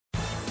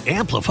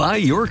Amplify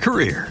your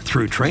career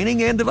through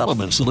training and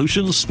development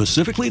solutions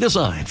specifically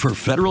designed for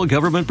federal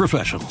government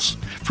professionals.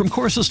 From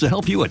courses to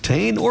help you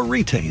attain or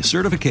retain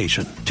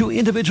certification, to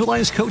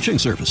individualized coaching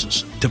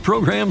services, to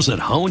programs that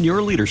hone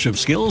your leadership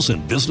skills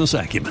and business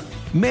acumen,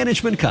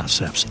 Management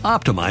Concepts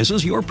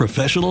optimizes your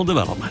professional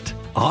development.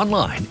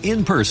 Online,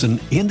 in person,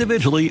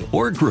 individually,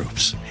 or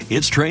groups,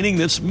 it's training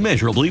that's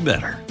measurably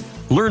better.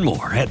 Learn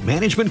more at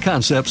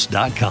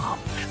managementconcepts.com.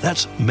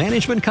 That's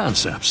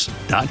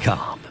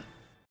managementconcepts.com.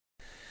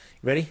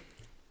 Ready?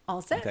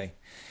 All set. Okay.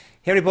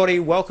 Hey, everybody.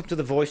 Welcome to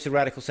the Voice of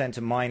Radical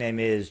Center. My name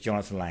is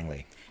Jonathan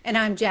Langley. And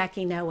I'm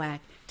Jackie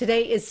Nowak.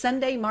 Today is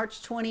Sunday,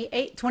 March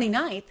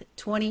 29th,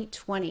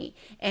 2020.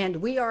 And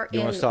we are You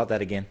want to start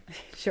that again?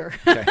 Sure.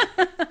 Okay.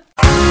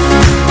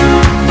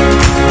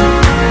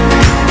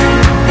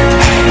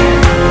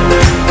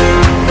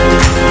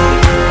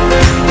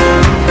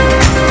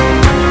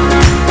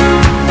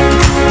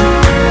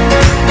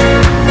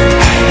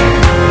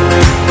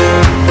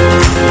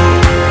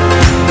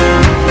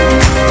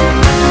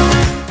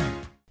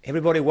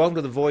 Everybody, welcome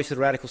to the Voice of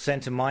the Radical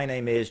Center. My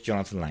name is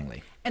Jonathan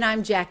Langley. And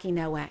I'm Jackie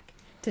Nowak.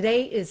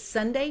 Today is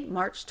Sunday,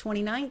 March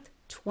 29th,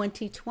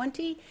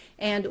 2020.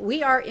 And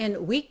we are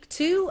in week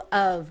 2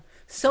 of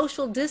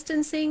social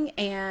distancing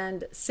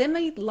and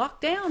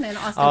semi-lockdown in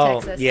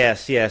Austin,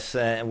 Texas. Yes.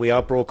 We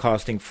are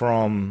broadcasting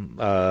from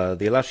the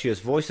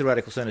illustrious Voice of the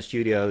Radical Center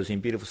studios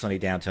in beautiful sunny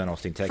downtown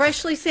Austin, Texas.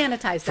 Freshly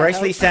sanitized.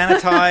 Freshly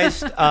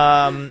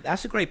sanitized.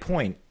 That's a great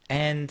point.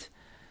 And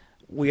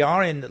we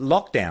are in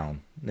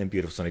lockdown in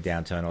beautiful sunny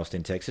downtown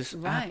Austin, Texas.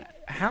 Right.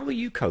 How are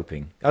you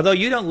coping? Although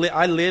you don't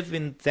I live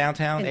in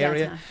downtown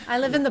area. Downtown. I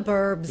live in the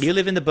burbs. You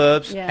live in the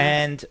burbs. Yeah.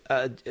 And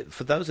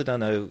for those that don't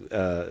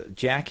know,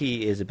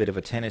 Jackie is a bit of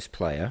a tennis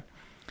player.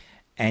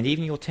 And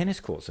even your tennis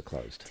courts are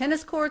closed.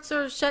 Tennis courts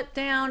are shut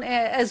down,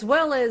 as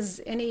well as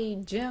any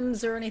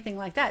gyms or anything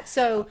like that.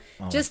 So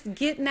just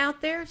getting out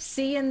there,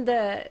 seeing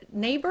the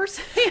neighbors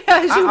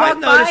as you walk I've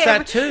noticed by,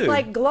 that too.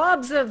 like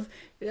globs of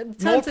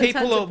tons of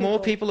people. More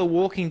people are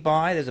walking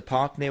by. There's a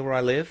park near where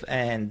I live,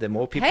 and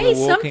more people are Hey,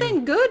 walking.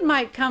 something good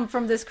might come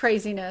from this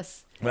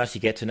craziness. Well, you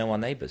get to know our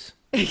neighbors.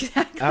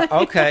 Exactly.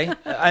 Okay.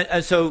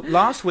 So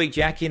last week,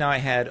 Jackie and I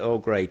had Earl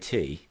Grey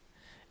tea.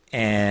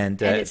 And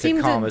it seemed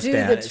to calm to us do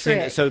down. the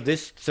trick.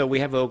 So we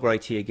have Earl Grey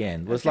tea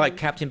again. It was like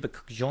Captain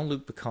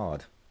Jean-Luc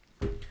Picard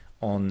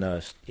on.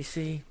 You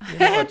see,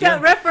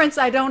 that reference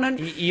I don't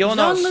understand.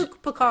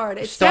 Jean-Luc Picard.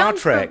 It Star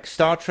sounds Trek.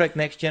 Star Trek: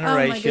 Next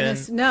Generation. Oh my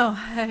goodness, no.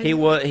 He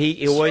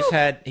always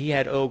had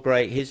Earl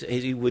Grey.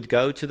 He would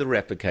go to the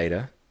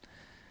replicator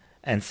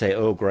and say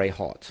Earl Grey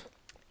hot.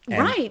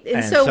 Right,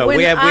 and so when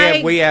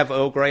we have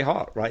Earl Grey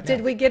hot right now.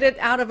 Did we get it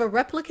out of a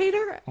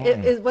replicator?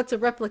 What's a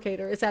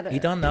replicator? Is that a... You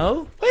don't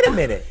know? Wait a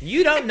minute.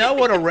 You don't know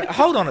what a...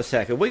 Hold on a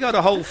second. We got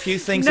a whole few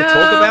things to talk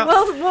about.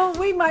 Well,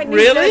 we might need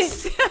Really?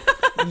 this.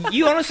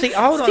 You honestly...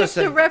 Hold on a Skip the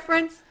second.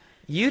 reference.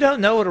 You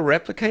don't know what a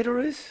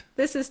replicator is?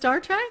 This is Star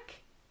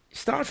Trek?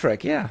 Star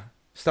Trek, yeah.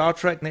 Star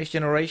Trek: Next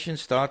Generation,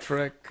 Star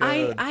Trek,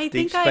 I Deep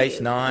think Space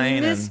I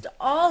Nine. missed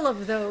all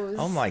of those.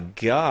 Oh my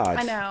God!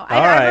 I know. All I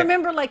right.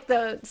 remember like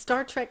the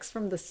Star Treks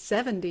from the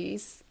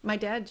 70s. My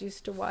dad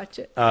used to watch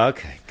it. Oh,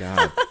 okay,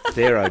 God,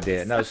 dear, oh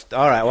dear. No,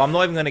 all right. Well, I'm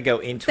not even going to go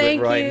into it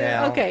right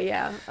now. Okay,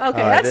 yeah.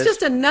 Okay, right, that's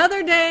just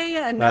another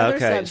day, another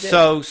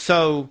subject.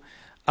 So,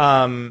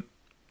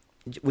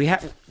 we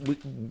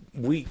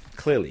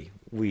clearly.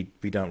 We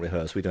don't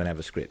rehearse. We don't have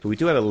a script. But we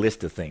do have a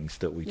list of things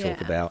that we talk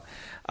about.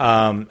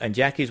 And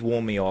Jackie's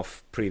warned me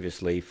off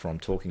previously from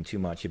talking too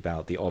much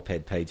about the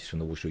op-ed pages from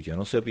the Wall Street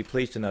Journal. So be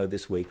pleased to know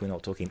this week we're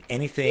not talking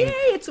anything. Yay,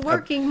 it's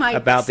working. My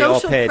about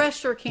social the op-ed,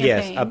 pressure campaign.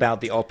 Yes, about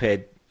the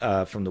op-ed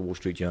from the Wall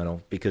Street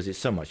Journal, because it's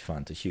so much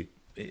fun to shoot.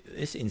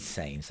 It's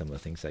insane, some of the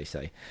things they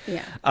say.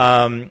 Yeah.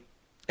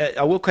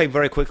 I will say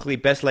very quickly,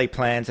 best laid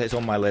plans, it's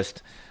on my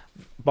list.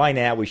 By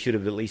now, we should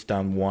have at least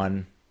done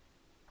one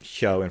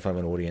show in front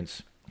of an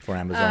audience for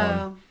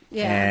Amazon.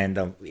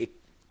 And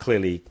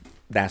clearly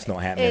that's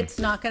not happening. It's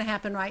not going to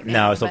happen right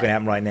now. No, it's not going to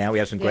happen right now. We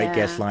have some great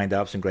guests lined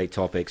up, some great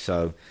topics,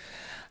 so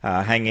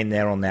hang in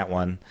there on that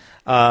one.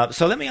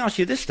 So let me ask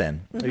you this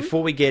then,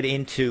 before we get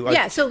into...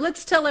 so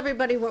let's tell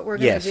everybody what we're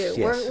going to do.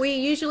 Yes. We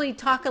usually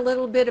talk a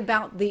little bit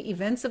about the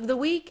events of the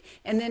week,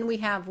 and then we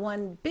have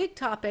one big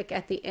topic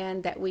at the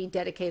end that we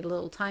dedicate a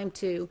little time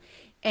to.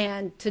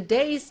 And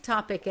today's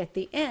topic at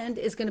the end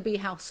is going to be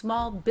how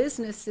small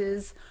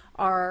businesses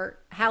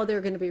how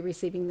they're going to be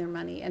receiving their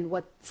money and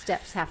what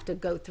steps have to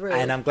go through.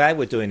 And I'm glad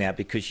we're doing that,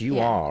 because you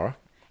are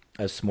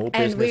a small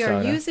business owner.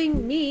 And we are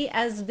using me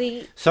as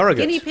the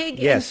surrogate, guinea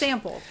pig and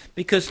sample.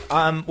 Because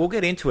we'll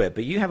get into it,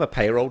 but you have a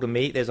payroll to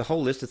meet. There's a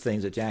whole list of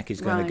things that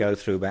Jackie's going to go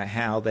through about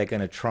how they're going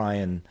to try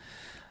and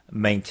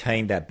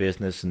maintain that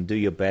business and do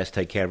your best,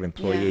 take care of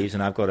employees.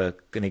 And I've got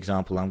an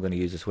example I'm going to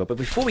use as well. But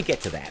before we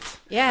get to that,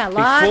 a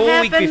lot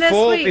happened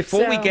this week.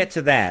 Before we get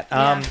to that,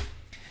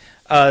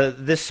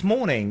 this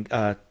morning,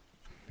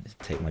 let's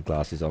take my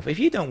glasses off. If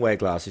you don't wear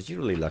glasses, you're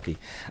really lucky.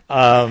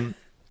 And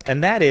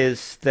that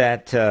is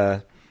that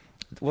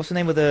what's the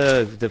name of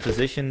the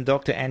physician,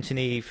 Dr.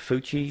 Anthony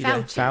Fauci?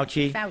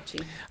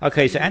 Fauci.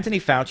 Okay, so Anthony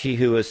Fauci,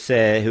 who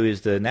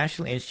is the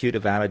National Institute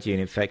of Allergy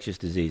and Infectious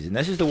Diseases, and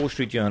this is the Wall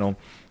Street Journal,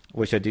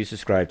 which I do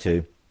subscribe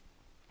to,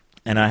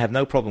 and I have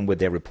no problem with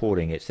their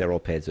reporting. It's their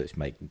op-eds which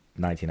make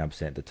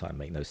 99% of the time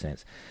make no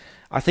sense.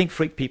 I think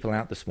freaked people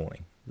out this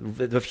morning.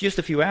 Just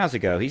a few hours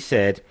ago, he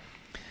said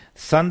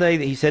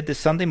this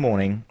Sunday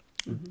morning,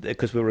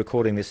 because we're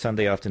recording this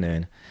Sunday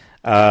afternoon,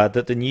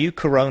 that the new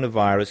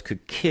coronavirus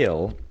could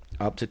kill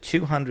up to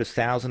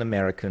 200,000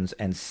 Americans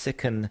and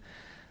sicken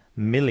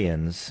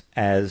millions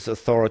as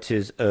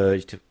authorities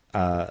urged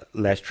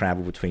less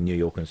travel between New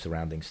York and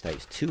surrounding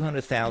states.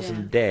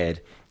 200,000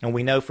 dead. And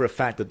we know for a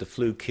fact that the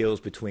flu kills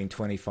between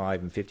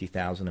 25 and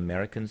 50,000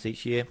 Americans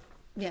each year.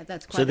 Yeah,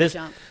 that's quite a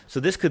jump. So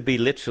this could be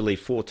literally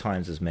 4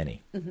 times as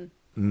many,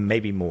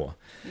 maybe more.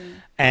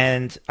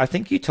 And I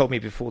think you told me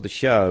before the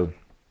show,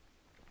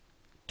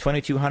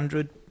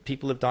 2,200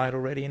 people have died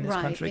already in this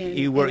country.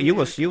 You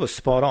were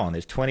spot on.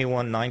 It's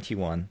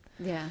 2191.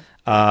 Yeah.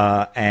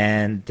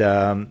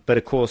 But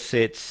of course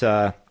it's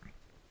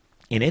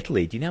in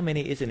Italy. Do you know how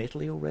many is in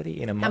Italy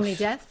already? How many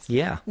deaths?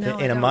 Yeah, no,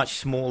 in a much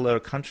smaller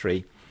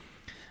country,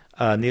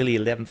 nearly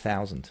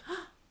 11,000.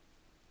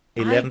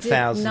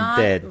 11,000 dead.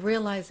 I did not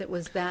realize it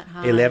was that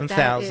high.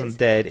 11,000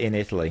 dead in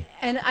Italy.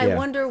 And I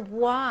wonder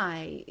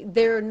why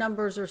their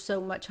numbers are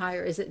so much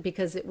higher. Is it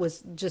because it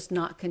was just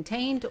not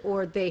contained,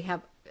 or they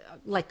have,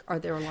 are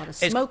there a lot of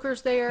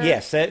smokers there?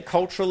 Yes,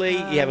 culturally,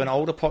 you have an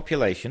older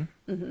population.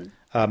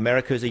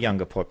 America is a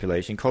younger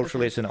population.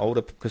 Culturally, it's an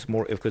older,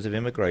 because of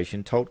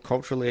immigration.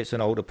 Culturally, it's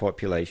an older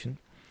population.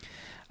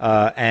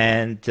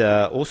 And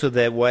also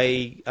their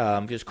way,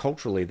 just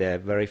culturally, they're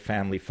very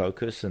family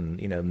focused,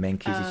 and men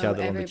kiss each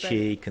other on the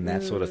cheek and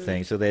that sort of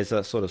thing. So there's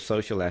a sort of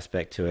social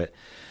aspect to it.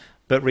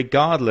 But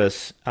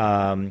regardless,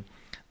 the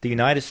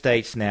United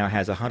States now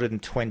has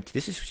 120.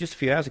 This is just a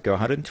few hours ago.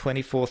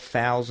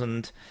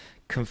 124,000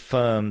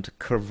 confirmed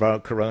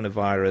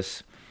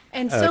coronavirus.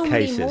 And so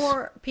cases. many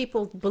more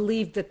people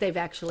believe that they've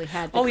actually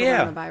had the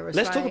coronavirus.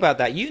 Let's talk about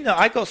that.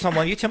 I got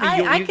someone. You tell me.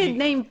 I could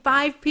name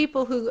 5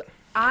 people who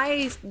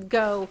I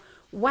go,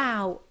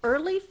 wow,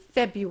 early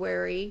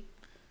February,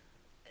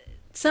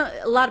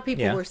 a lot of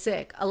people were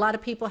sick. A lot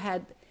of people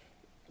had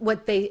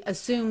what they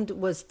assumed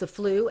was the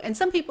flu, and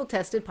some people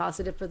tested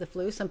positive for the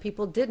flu, some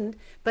people didn't.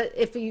 But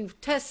if a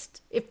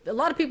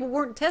lot of people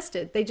weren't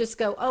tested, they just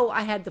go, oh,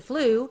 I had the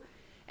flu,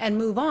 and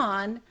move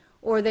on.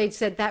 Or they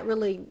said, that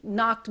really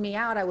knocked me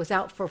out. I was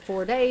out for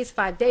 4 days,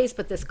 5 days,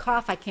 but this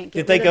cough, I can't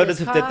get rid of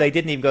this cough. They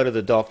didn't even go to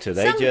the doctor.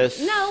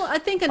 No, I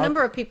think a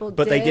number of people did.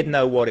 But they didn't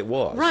know what it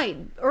was. Right.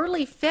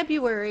 Early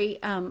February,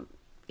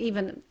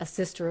 even a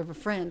sister of a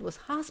friend was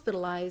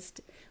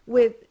hospitalized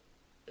with,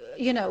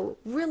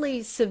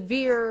 really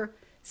severe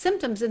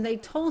symptoms. And they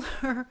told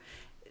her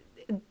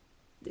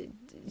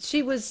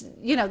she was,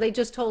 they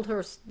just told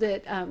her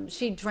that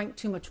she drank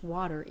too much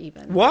water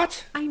even.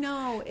 What? I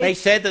know. They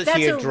said that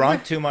she had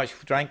drank too much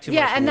water?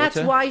 Yeah, and that's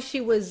why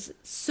she was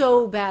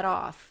so bad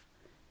off.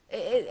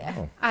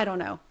 I don't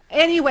know.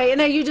 Anyway, and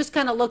then you just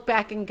kind of look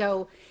back and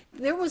go,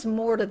 there was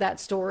more to that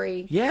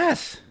story.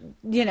 Yes.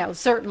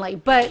 Certainly.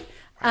 But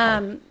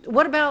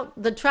what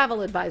about the travel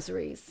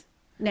advisories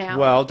now?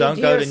 Well,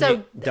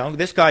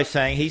 this guy's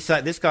saying,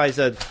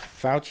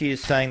 Fauci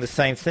is saying the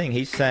same thing.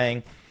 He's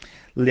saying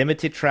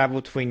limited travel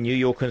between New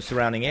York and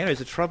surrounding areas.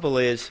 The trouble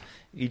is,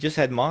 you just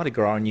had Mardi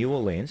Gras in New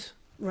Orleans.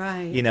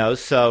 Right.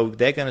 So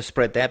they're going to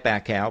spread that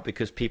back out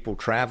because people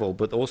travel,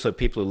 but also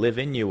people who live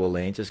in New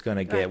Orleans is going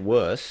to get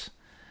worse.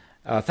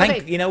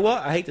 You know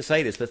what? I hate to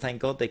say this, but thank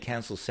God they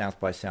canceled South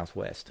by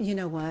Southwest. You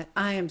know what?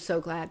 I am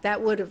so glad.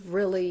 That would have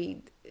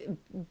really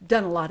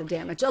done a lot of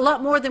damage, a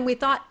lot more than we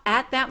thought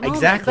at that moment.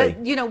 Exactly.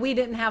 But we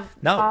didn't have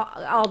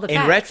all the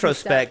facts. In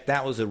retrospect,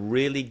 that was a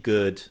really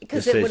good decision.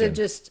 Because it would have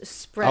just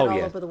spread all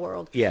over the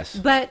world. Yes.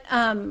 But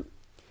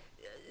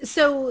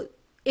so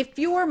if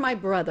you're my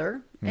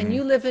brother and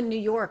you live in New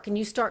York and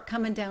you start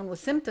coming down with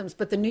symptoms,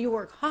 but the New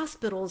York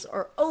hospitals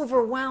are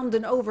overwhelmed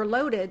and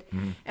overloaded,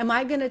 am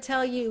I going to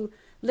tell you,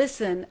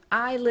 listen,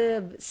 I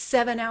live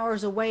 7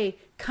 hours away,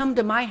 come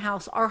to my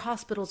house, our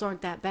hospitals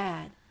aren't that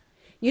bad?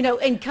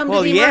 And come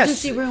to the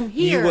emergency room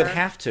here. You would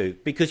have to,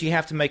 because you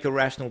have to make a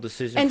rational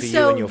decision for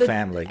you and your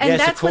family. And yes,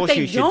 that's of course what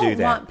they you should do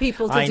that. Want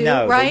people to I do,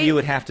 know, right? But you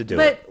would have to do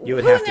but it. You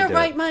would who have in to their do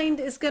right it.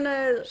 mind is going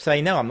to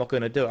say, no, I'm not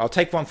going to do it. I'll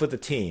take one for the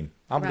team.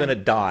 I'm going to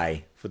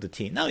die for the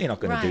team. No, you're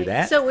not going to do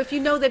that. So if you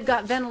know they've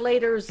got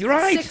ventilators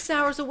 6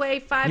 hours away,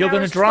 5 you're hours,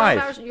 going to drive.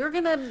 12 hours, you're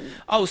going to...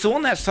 Oh, so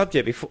on that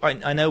subject, before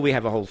I know we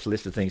have a whole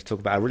list of things to talk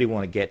about. I really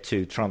want to get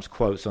to Trump's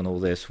quotes on all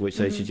this, which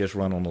they should just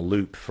run on a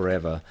loop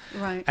forever.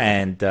 Right.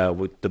 And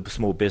with the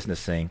small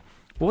business thing.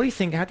 But what do you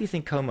think? How do you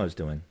think Cuomo's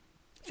doing?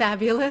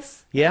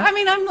 Fabulous. Yeah? I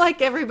mean, I'm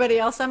like everybody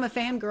else. I'm a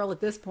fangirl at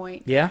this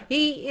point. Yeah?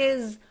 He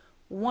is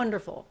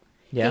wonderful.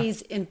 Yeah.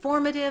 He's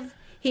informative.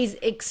 He's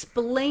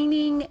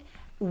explaining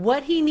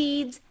what he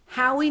needs,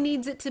 how he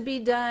needs it to be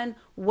done,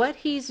 what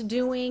he's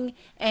doing,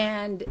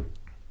 and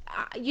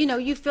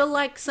you feel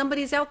like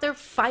somebody's out there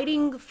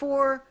fighting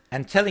for...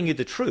 And telling you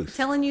the truth.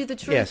 Telling you the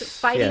truth, Yes,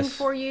 fighting yes,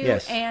 for you,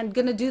 yes. and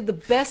going to do the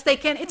best they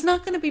can. It's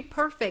not going to be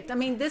perfect. I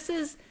mean, this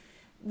is,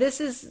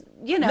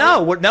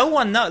 No,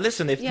 one, no.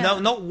 Listen, Yeah.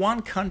 not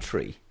one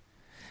country,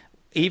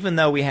 even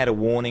though we had a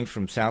warning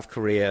from South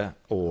Korea,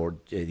 or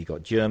you've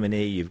got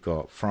Germany, you've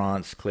got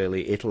France,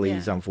 clearly,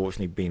 Italy's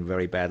unfortunately been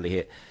very badly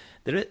hit.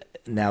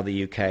 Now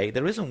the UK,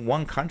 there isn't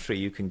one country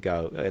you can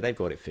go, they've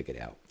got it figured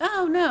out.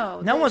 Oh, no.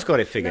 No one's got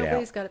it figured out.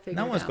 Nobody's got it figured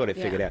out. No one's got it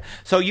figured out.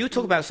 So you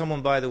talk about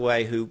someone, by the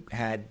way, who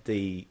had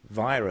the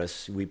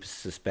virus, we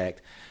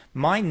suspect.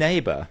 My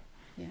neighbor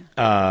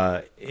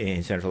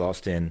in Central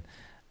Austin,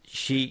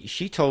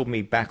 she told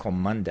me back on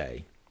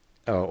Monday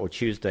or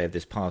Tuesday of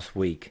this past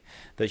week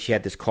that she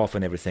had this cough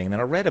and everything.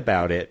 And I read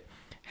about it,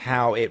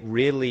 how it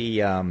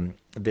really,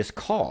 this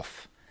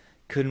cough,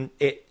 I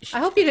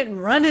hope you didn't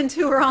run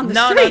into her on the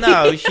street.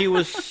 No. She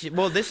was,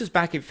 well, this is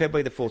back in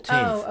February the 14th.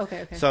 Oh,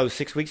 okay. So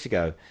 6 weeks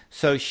ago.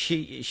 So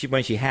she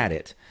when she had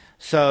it.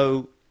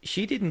 So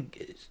she didn't,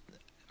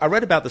 I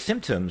read about the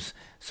symptoms.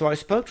 So I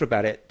spoke to her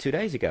about it 2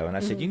 days ago. And I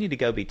said, you need to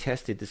go be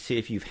tested to see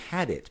if you've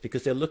had it,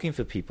 because they're looking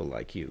for people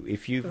like you.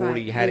 If you've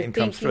already had it and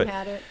come through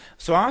it.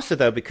 So I asked her,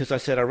 though, because I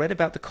said, I read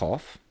about the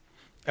cough,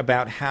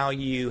 about how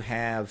you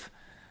have...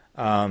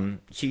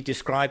 she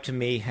described to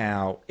me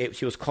how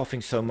she was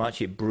coughing so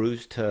much it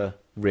bruised her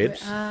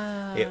ribs.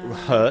 It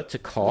hurt to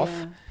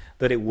cough,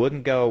 that it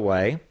wouldn't go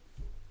away.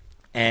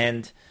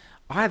 And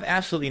I have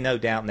absolutely no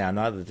doubt now,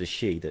 neither does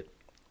she, that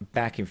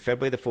back in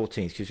February the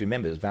 14th, because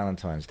remember it was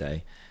Valentine's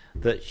Day,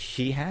 that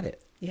she had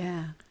it.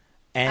 Yeah.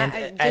 And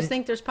I just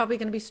think there's probably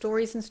going to be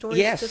stories and stories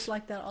just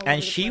like that all over the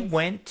And she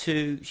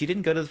she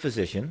didn't go to the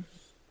physician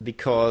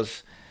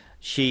because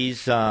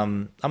she's,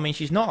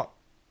 she's not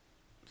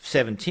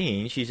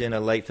 17, she's in her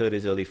late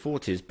 30s, early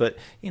 40s, but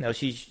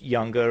she's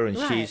younger and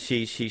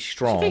she's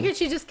strong. She figured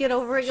she'd just get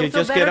over it. You'll She'll feel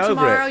just better get over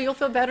tomorrow. it. You'll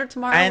feel better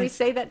tomorrow. And we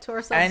say that to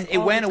ourselves. And it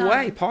all went the time.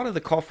 away. Part of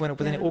the cough went up,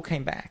 but then it all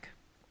came back.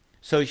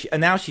 So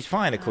and now she's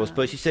fine, of course.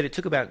 But she said it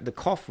took the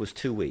cough was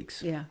 2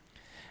 weeks. Yeah.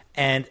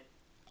 And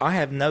I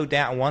have no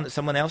doubt.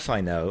 Someone else I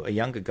know, a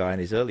younger guy in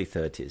his early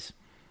 30s,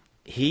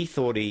 he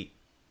thought he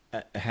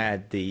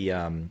had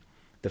the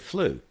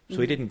flu,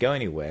 so he didn't go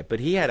anywhere. But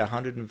he had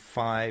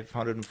 105,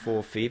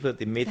 104 fever at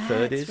the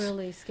mid-30s. That's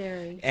really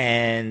scary.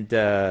 And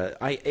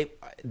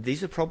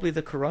these are probably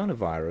the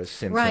coronavirus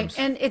symptoms. Right,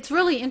 and it's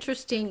really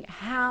interesting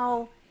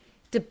how,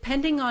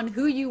 depending on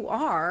who you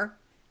are,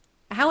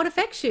 how it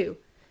affects you.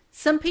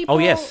 Some people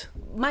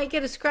might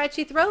get a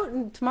scratchy throat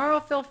and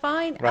tomorrow feel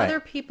fine. Right. Other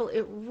people,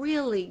 it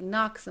really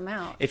knocks them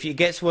out.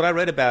 What I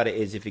read about it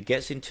is if it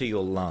gets into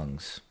your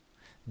lungs,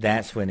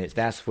 that's when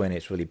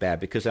it's really bad.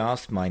 Because I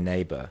asked my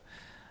neighbor,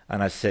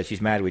 and I said, she's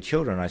married with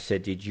children. I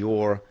said, did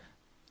your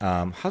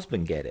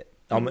husband get it?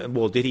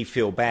 Well, did he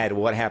feel bad? Or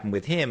what happened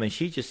with him? And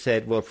she just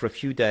said, well, for a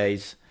few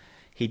days,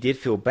 he did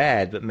feel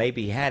bad, but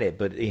maybe he had it,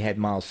 but he had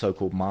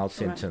so-called mild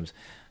symptoms.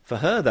 Right. For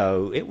her,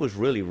 though, it was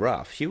really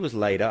rough. She was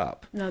laid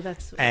up. No,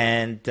 that's...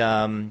 And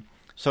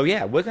so,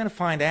 we're going to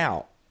find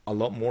out a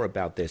lot more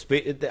about this.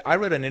 But I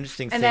read an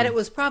interesting thing. And that it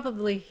was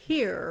probably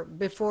here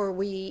before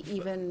we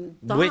even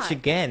thought. Which,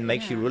 again,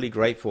 makes you really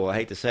grateful, I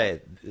hate to say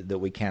it, that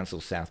we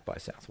canceled South by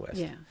Southwest.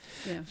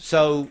 Yeah.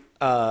 So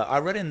I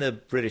read in the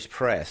British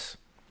press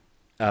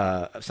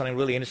something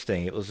really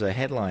interesting. It was a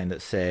headline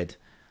that said,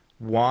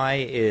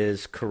 "Why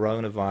is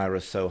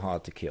coronavirus so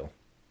hard to kill?"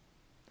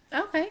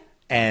 Okay.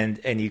 And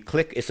you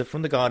click, it's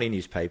from the Guardian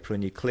newspaper,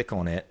 and you click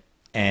on it,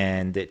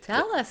 and it...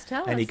 Tell us.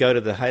 And you go to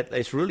the head,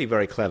 it's really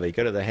very clever. You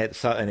go to the head,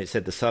 and it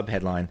said the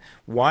sub-headline,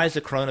 "Why is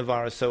the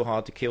coronavirus so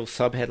hard to kill?"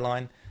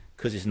 Sub-headline,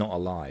 "Because it's not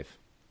alive."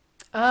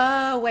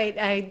 Oh, wait,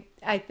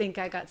 I think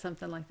I got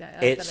something like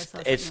that.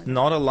 It's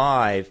not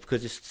alive,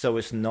 because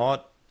it's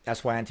not,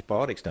 that's why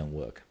antibiotics don't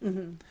work.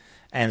 Mm-hmm.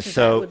 And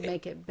so that would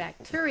make it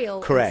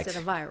bacterial instead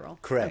of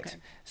viral. Correct. Okay.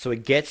 So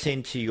it gets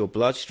into your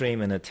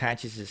bloodstream and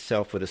attaches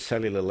itself at a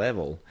cellular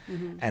level,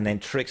 and then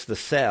tricks the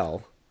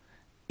cell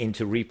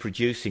into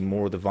reproducing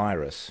more of the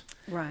virus.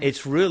 Right.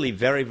 It's really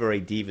very,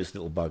 very devious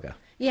little bugger.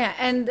 Yeah,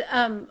 and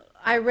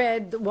I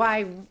read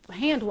why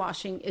hand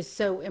washing is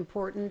so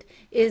important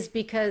is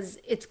because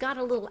it's got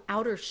a little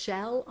outer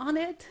shell on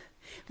it.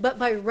 But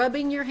by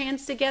rubbing your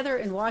hands together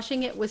and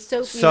washing it with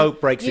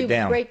soap, breaks it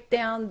down. You break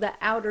down the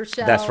outer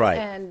shell. That's right.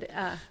 And,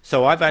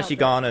 so I've actually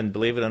gone and,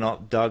 believe it or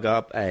not, dug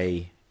up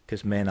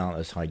because men aren't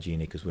as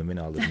hygienic as women,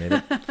 I'll admit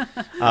it.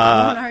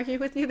 I won't argue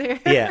with you there.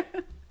 Yeah,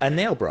 a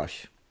nail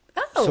brush.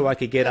 Oh, so I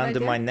could get under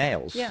my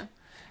nails. Yeah.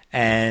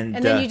 And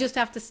then you just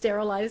have to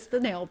sterilize the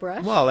nail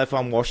brush. Well, if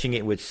I'm washing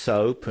it with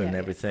soap and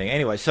everything.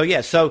 Anyway,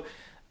 so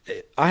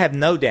I have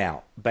no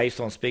doubt, based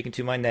on speaking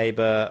to my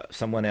neighbor,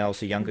 someone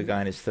else, a younger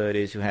guy in his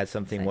 30s who had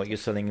something, what you're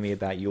telling me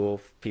about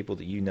your people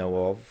that you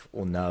know of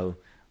or know,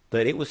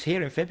 that it was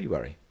here in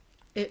February.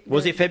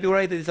 Was it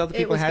February that these other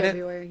people had it? It was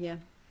February, yeah.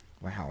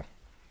 Wow.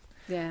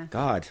 Yeah.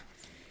 God.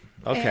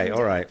 Okay,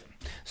 all right.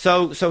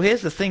 So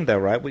here's the thing, though,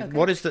 right?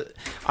 What is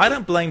I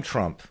don't blame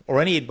Trump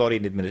or anybody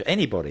in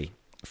anybody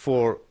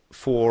for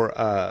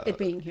it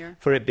being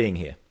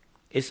here.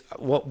 is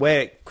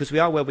because we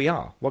are where we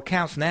are. What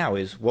counts now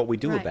is what we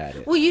do Right. about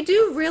it. Well, you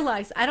do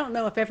realize, I don't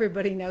know if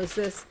everybody knows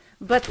this,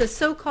 but the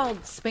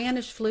so-called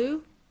Spanish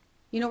flu,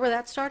 you know where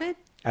that started?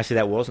 Actually,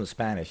 that wasn't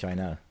Spanish, I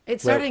know.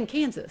 It started in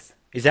Kansas.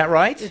 Is that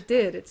right? It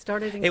did. It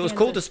started in Kansas. It was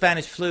called the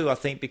Spanish flu, I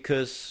think,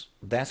 because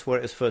that's where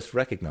it was first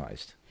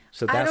recognized.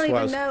 So that's I don't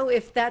why even know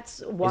if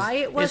that's why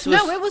it was. this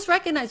was- No, it was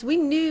recognized. We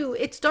knew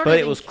it started But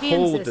it in was Kansas.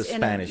 called the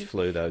Spanish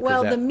flu, though, 'cause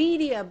Well, that- the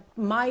media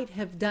might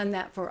have done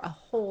that for a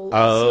whole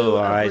Oh, slew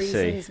of I see.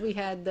 reasons. We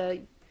had the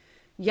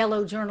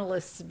yellow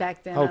journalists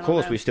back then. Oh, I of don't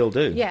course, know. we still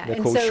do. Yeah, They're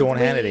and called so Sean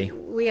Hannity.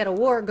 We had a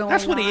war going on.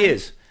 That's what he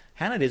is.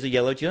 Hannity's a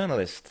yellow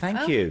journalist.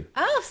 Thank you.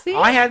 Oh, see?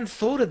 I hadn't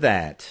thought of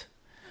that.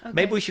 Okay.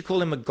 Maybe we should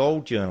call him a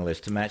gold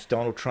journalist to match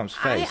Donald Trump's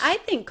face. I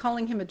think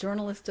calling him a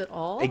journalist at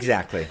all.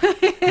 Exactly.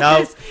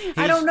 No,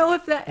 I don't know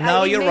if that.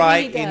 No, you're maybe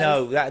right. he You does.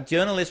 know, that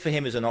journalist for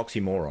him is an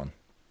oxymoron.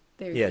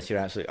 There you Yes, you're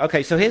absolutely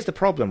okay. So here's the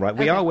problem, right?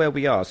 We Okay. are where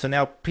we are. So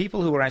now,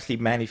 people who are actually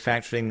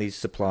manufacturing these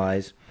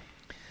supplies,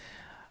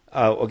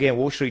 again,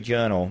 Wall Street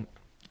Journal,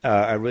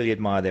 I really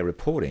admire their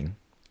reporting,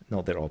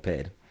 not their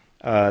op-ed.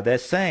 They're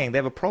saying they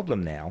have a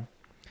problem now.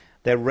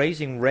 They're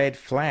raising red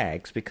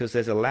flags because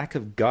there's a lack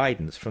of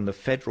guidance from the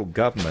federal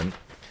government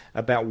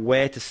about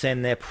where to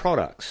send their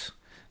products.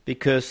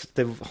 Because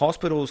the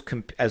hospitals,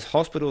 as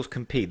hospitals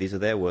compete, these are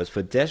their words,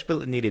 for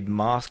desperately needed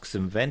masks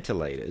and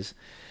ventilators.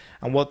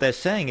 And what they're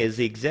saying is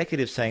the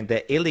executives saying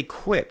they're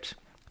ill-equipped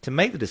to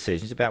make the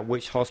decisions about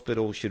which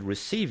hospital should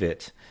receive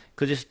it,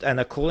 and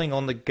they're calling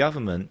on the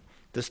government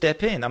to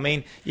step in. I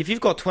mean, if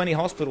you've got 20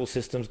 hospital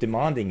systems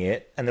demanding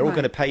it, and they're all Right.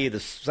 going to pay you the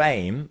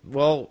same,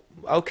 well,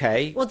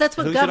 okay. Well, that's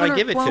what who Governor should I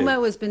give it Cuomo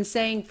to? has been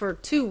saying for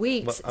 2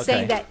 weeks, Well, okay.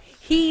 saying that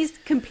he's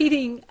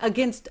competing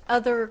against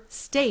other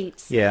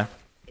states. Yeah.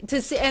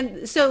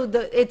 And so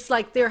it's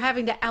like they're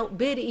having to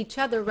outbid each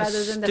other rather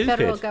That's than the stupid.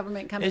 federal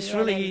government coming It's in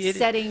really- and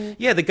setting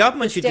Yeah, the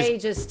government the should just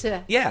stage as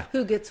to Yeah.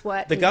 who gets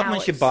what. The and government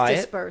how should it's buy it.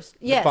 dispersed.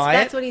 Yes, Buy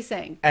that's it. what he's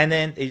saying. And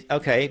then,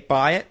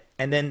 buy it,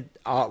 and then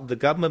the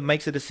government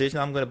makes a decision.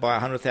 I'm going to buy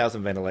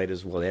 100,000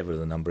 ventilators, whatever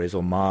the number is,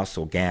 or masks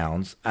or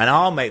gowns, and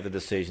I'll make the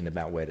decision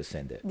about where to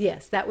send it.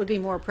 Yes, that would be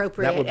more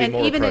appropriate. That would be and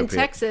more even in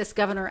appropriate. Texas,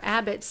 Governor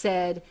Abbott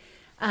said,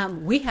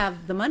 we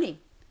have the money.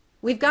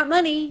 We've got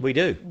money. We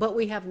do. But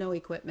we have no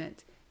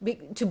equipment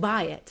to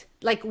buy it.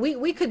 Like,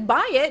 we could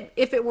buy it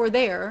if it were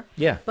there.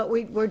 Yeah. But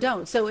we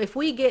don't. So if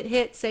we get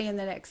hit, say, in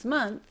the next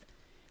month,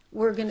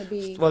 we're going to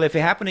be... Well, if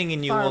it's happening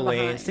in New far Orleans,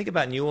 behind. think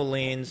about New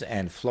Orleans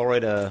and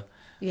Florida.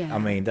 Yeah. I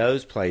mean,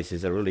 those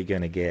places are really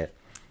going to get...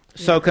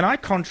 So can I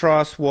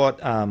contrast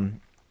what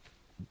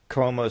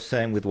Cuomo's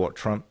saying with what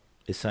Trump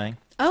is saying?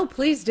 Oh,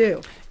 please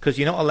do. Because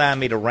you're not allowing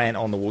me to rant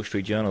on the Wall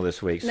Street Journal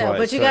this week. No,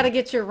 but you got to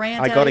get your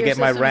rant I out got of to your get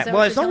my system. Is rant. that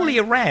Well, what it's you're not really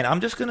a telling rant.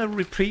 I'm just going to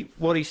repeat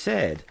what he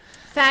said. me?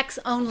 Facts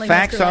only,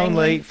 Facts Mr. only.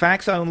 Langley.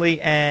 Facts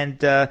only.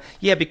 And,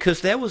 yeah,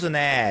 because there was an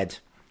ad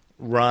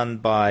run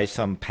by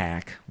some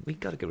PAC. We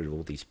got to get rid of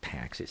all these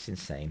PACs. It's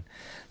insane.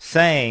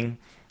 Saying,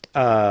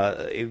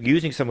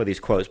 using some of these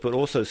quotes, but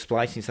also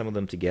splicing some of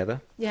them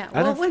together. Yeah,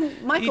 I well, don't-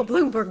 when Michael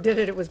Bloomberg did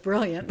it, it was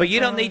brilliant. But you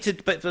don't So- need to.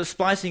 But for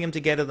splicing them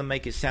together to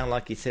make it sound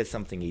like he said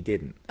something he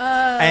didn't. Oh,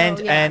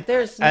 yeah,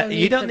 there's no you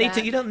need don't for need that.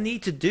 to. You don't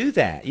need to do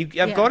that. I've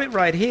Yeah. got it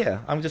right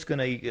here. I'm just going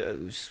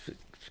to.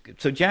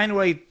 So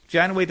January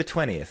the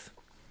 20th.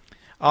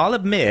 I'll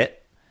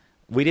admit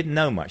we didn't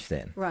know much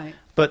then. Right.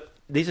 But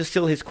these are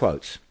still his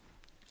quotes.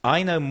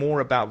 I know more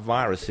about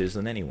viruses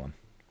than anyone.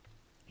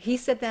 He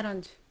said that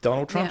on...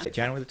 Donald Trump Yeah. said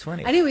January the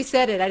 20th. I knew he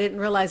said it. I didn't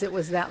realize it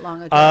was that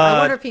long ago. I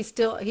wonder if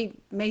he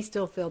may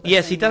still feel that.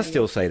 Yes, he same does way.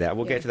 still say that.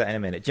 We'll Yeah. get to that in a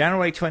minute.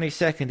 January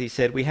 22nd, he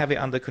said, we have it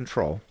under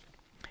control.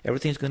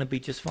 Everything's going to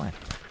be just fine.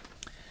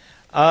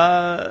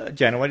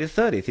 January the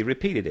 30th, he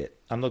repeated it.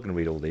 I'm not going to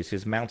read all these.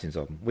 There's mountains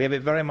of them. We have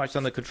it very much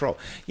under control.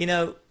 You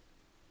know,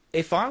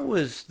 if I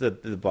was the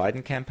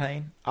Biden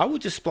campaign, I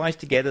would just splice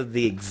together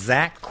the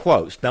exact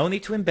quotes. No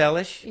need to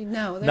embellish.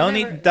 No, they're no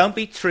never- need. Don't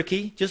be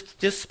tricky. Just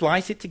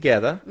splice it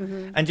together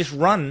and just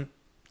run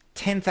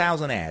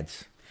 10,000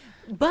 ads.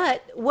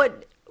 But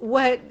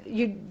what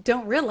you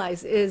don't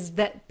realize is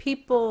that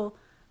people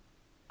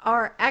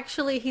are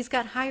actually... He's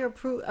got higher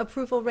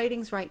approval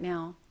ratings right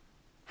now.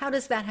 How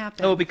does that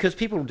happen? Oh, because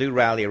people do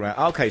rally around.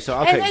 Okay.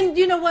 And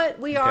you know what?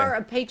 We are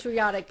a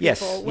patriotic Yes,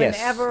 people. yes,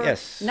 Whenever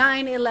yes.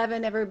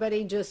 9/11,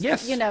 everybody just,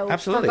 Yes,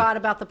 absolutely. forgot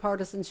about the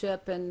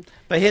partisanship.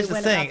 But here's they the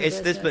went about thing: their it's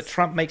this. But business.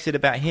 Trump makes it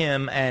about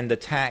him and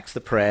attacks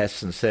the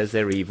press and says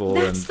they're evil.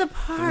 That's and the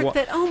part what-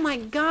 that, oh my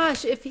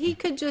gosh, if he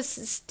could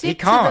just stick he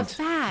can't. to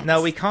the facts.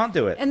 No, he can't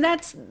do it. And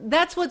that's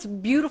what's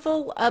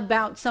beautiful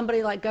about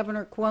somebody like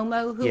Governor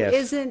Cuomo, who Yes.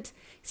 isn't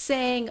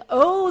saying,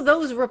 "Oh,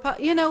 those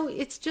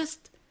it's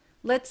just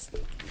let's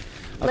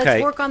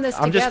Okay, work on this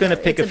I'm together." just gonna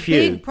pick it's a few.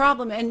 big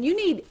problem, and you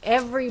need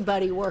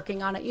everybody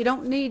working on it. You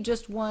don't need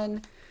just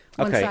one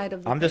Okay, side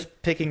of the I'm thing.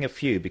 just picking a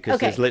few because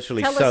Okay, there's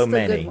literally tell us so the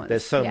good many. ones.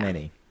 There's so Yeah.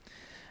 many.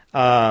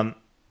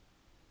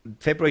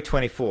 February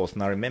 24th,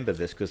 and I remember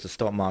this because the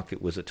stock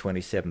market was at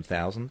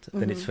 27,000.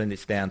 Then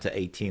it's down to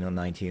 18 or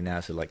 19 now,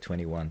 so like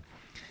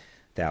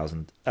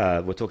 21,000.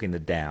 We're talking the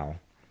Dow.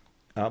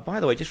 By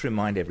the way, just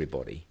remind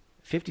everybody,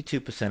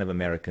 52% of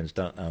Americans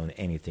don't own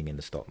anything in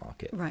the stock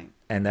market. Right.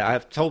 And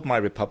I've told my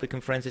Republican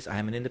friends this, I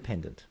am an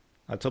independent.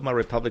 I told my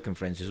Republican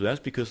friends this, well, that's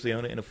because they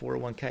own it in a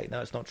 401k.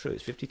 No, it's not true.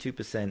 It's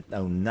 52%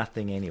 own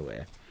nothing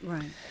anywhere.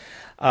 Right.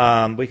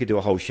 We could do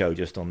a whole show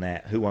just on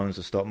that. Who owns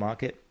the stock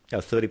market?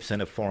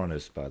 30% of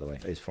foreigners, by the way,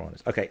 is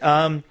foreigners. Okay.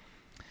 The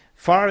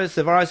virus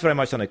is very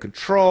much under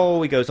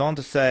control. He goes on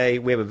to say,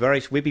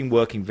 we've been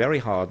working very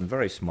hard and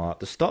very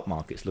smart. The stock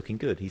market's looking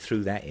good. He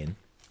threw that in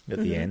at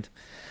the end.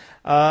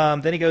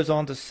 Then he goes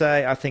on to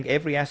say, I think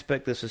every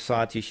aspect of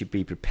society should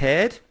be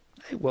prepared.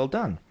 Hey, well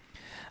done.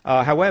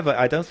 However,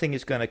 I don't think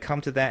it's going to come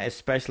to that,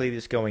 especially if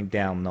it's going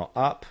down, not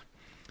up.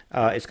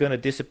 It's going to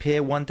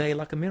disappear one day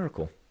like a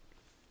miracle.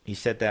 He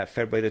said that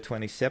February the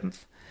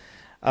 27th.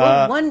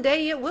 Well, one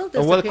day it will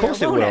disappear. Well, of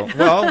course it will.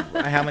 Well,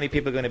 how many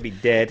people are going to be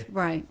dead?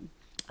 Right.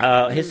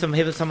 Here's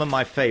some of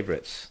my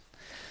favorites.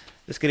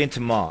 Let's get into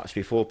March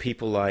before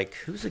people like,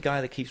 who's the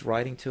guy that keeps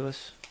writing to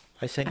us?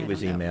 I sent you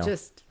his email.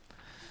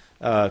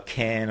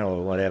 Ken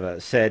or whatever,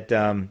 said,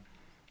 so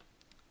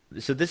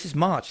this is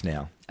March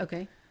now.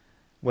 Okay.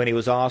 When he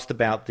was asked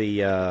about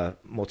the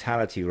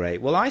mortality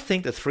rate. Well, I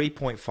think the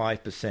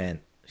 4%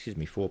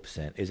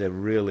 is a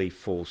really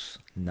false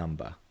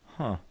number.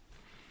 He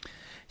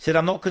said,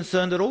 I'm not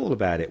concerned at all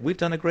about it. We've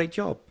done a great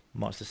job.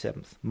 March the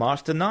 7th.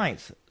 March the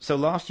 9th. So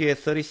last year,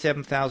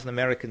 37,000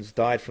 Americans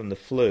died from the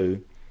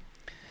flu.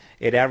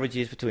 It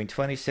averages between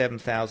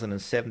 27,000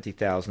 and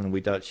 70,000, and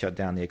we don't shut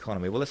down the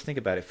economy. Well, let's think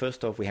about it.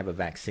 First off, we have a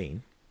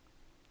vaccine,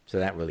 so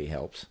that really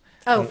helps.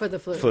 For the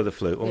flu. For the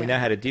flu. Well, we know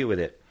how to deal with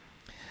it.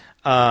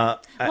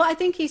 Well, I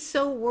think he's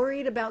so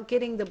worried about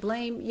getting the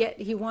blame, yet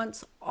he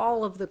wants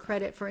all of the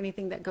credit for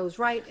anything that goes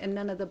right and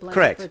none of the blame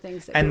for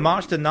things that go wrong. And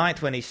March the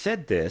 9th, when he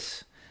said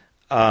this,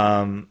 there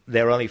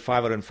are only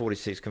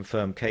 546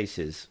 confirmed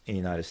cases in the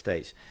United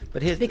States.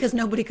 But because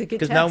nobody could get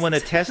tested. Because no one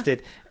had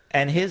tested.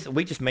 And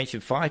we just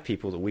mentioned 5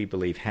 people that we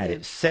believe had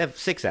it.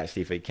 6,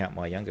 actually, if you count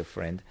my younger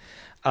friend.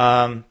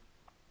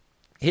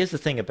 Here's the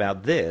thing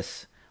about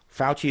this.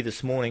 Fauci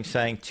this morning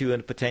saying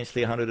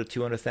potentially 100 or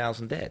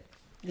 200,000 dead.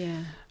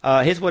 Yeah.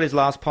 Here's what his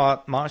last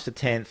part, March the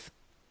 10th.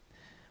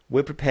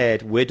 We're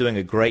prepared. We're doing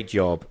a great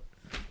job.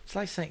 It's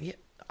like saying, yeah,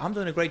 I'm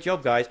doing a great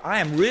job, guys. I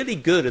am really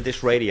good at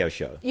this radio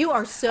show. You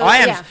are so...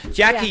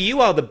 Jackie, you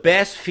are the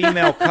best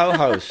female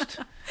co-host.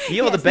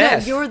 You're the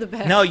best. No, you're the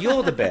best. No,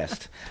 you're the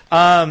best.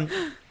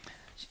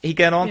 He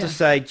went on to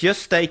say,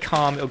 just stay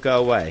calm, it'll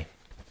go away.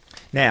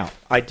 Now,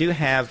 I do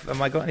have...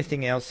 Have I got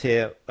anything else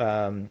here?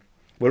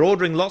 We're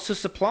ordering lots of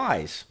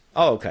supplies.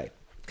 Oh, okay.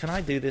 Can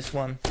I do this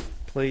one,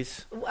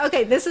 please?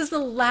 Okay, this is the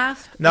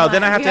last. No,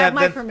 then I have to have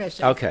my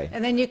permission. Okay,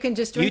 and then you can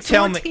just drink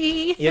some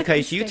tea.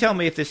 Okay, so you tell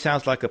me if this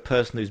sounds like a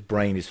person whose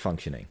brain is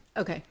functioning.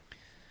 Okay.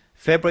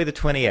 February the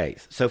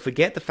 28th. So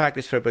forget the fact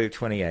it's February the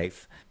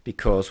 28th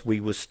because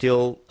we were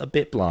still a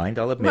bit blind.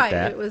 I'll admit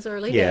that. Right, it was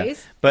early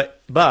days.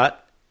 But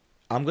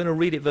I'm going to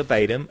read it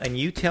verbatim, and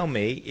you tell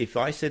me if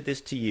I said this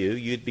to you,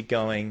 you'd be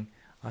going,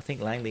 I think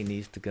Langley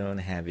needs to go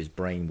and have his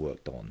brain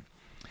worked on.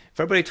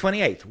 February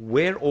 28th,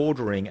 we're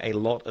ordering a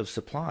lot of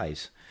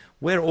supplies.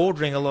 We're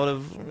ordering a lot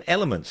of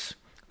elements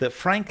that,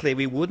 frankly,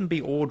 we wouldn't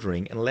be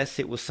ordering unless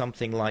it was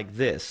something like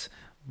this.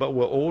 But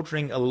we're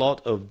ordering a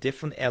lot of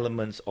different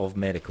elements of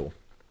medical.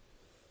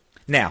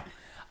 Now,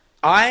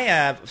 I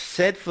have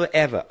said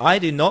forever, I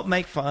do not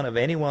make fun of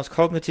anyone's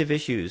cognitive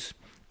issues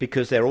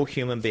because they're all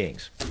human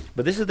beings.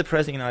 But this is the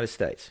President of the United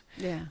States.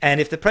 Yeah.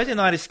 And if the President of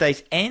the United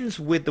States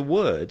ends with the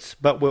words,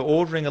 but we're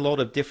ordering a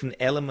lot of different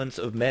elements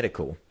of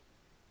medical...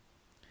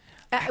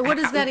 what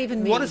does that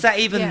even mean? What does that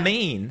even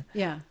mean?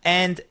 Yeah.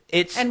 And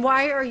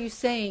why are you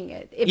saying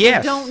it? If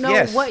you don't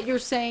know what you're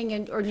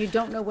saying or you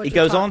don't know what he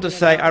you're goes on to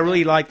say, about, I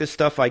really like this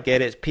stuff. I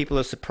get it. People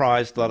are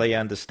surprised that I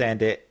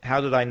understand it.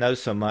 How did I know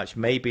so much?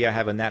 Maybe I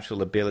have a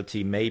natural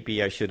ability.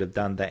 Maybe I should have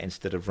done that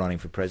instead of running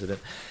for president.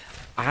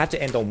 I had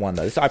to end on one,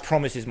 though. This, I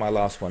promise, is my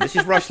last one. This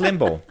is Rush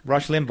Limbaugh.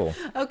 Rush Limbaugh.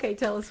 Okay,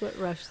 tell us what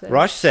Rush said.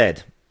 Rush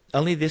said,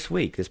 only this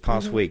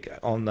past week,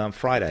 on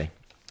Friday,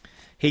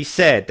 he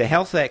said the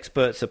health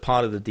experts are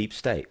part of the deep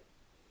state.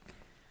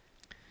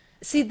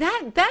 See,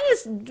 that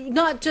is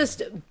not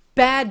just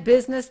bad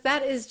business.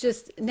 That is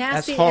just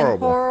nasty and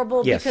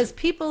horrible yes. Because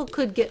people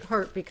could get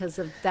hurt because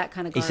of that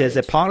kind of garbage. He says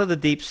they're part of the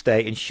deep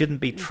state and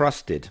shouldn't be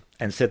trusted,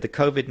 and said the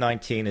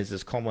COVID-19 is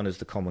as common as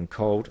the common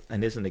cold,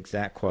 and is an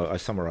exact quote. I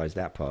summarized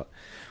that part.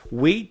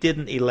 We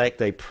didn't elect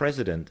a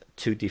president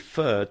to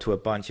defer to a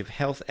bunch of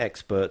health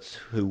experts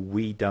who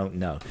we don't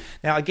know.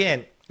 Now,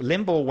 again,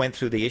 Limbaugh went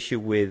through the issue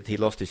with he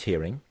lost his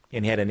hearing,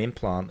 and he had an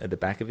implant at the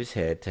back of his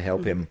head to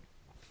help him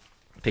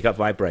pick up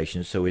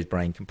vibrations so his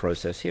brain can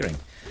process hearing.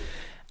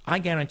 I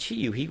guarantee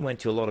you he went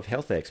to a lot of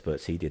health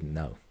experts he didn't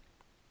know.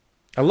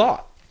 A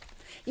lot.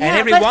 Yeah, and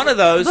every one of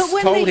those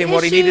told him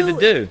what he needed to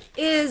do.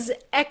 Is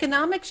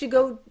economics, you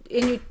go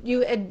and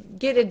you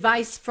get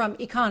advice from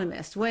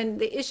economists. When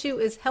the issue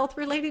is health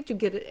related, you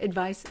get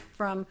advice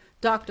from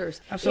doctors.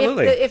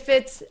 Absolutely. If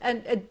it's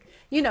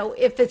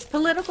if it's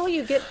political,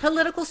 you get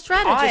political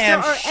strategists. There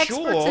are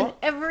experts in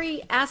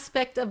every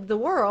aspect of the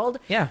world.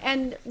 Yeah.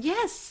 And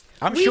yes,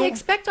 We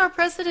expect our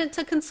president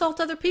to consult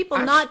other people,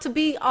 not to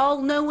be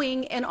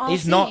all-knowing and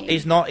all-seeing.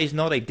 He's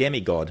not a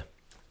demigod.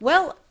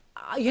 Well,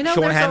 Sean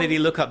Hannity,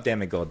 look up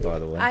demigod, by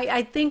the way.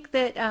 I think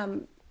that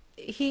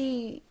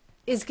he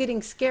is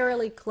getting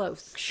scarily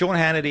close. Sean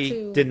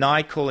Hannity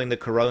denied calling the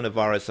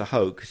coronavirus a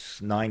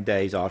hoax 9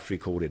 days after he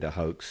called it a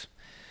hoax.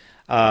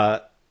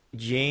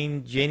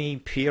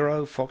 Jeannie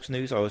Pirro, Fox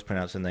News, I always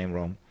pronounce her name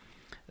wrong,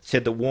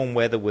 said that warm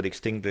weather would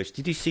extinguish.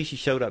 Did you see she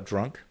showed up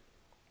drunk?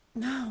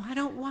 No, I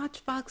don't watch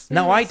Fox News.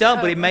 No, I don't.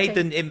 But it made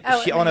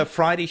on a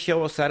Friday show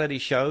or Saturday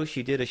show.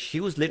 She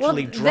was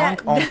literally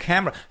drunk on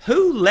camera.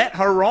 Who let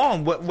her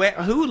on?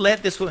 Who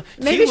let this woman?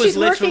 Maybe she's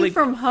working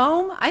from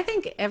home. I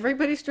think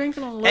everybody's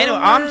drinking a little. Anyway,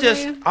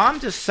 I'm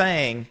just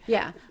saying.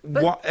 Yeah.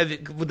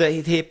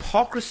 The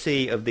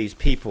hypocrisy of these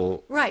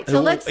people. Right.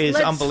 So is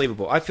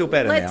unbelievable. I feel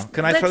better now.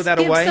 Can I throw that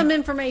away? Let's give some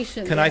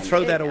information. Can I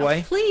throw that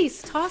away?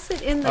 Please toss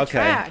it in the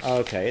trash.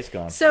 Okay, it's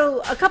gone.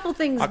 So a couple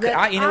things.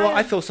 You know what?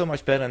 I feel so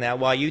much better now.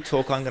 While you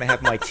talk, I'm going to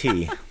have my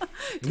tea,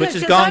 which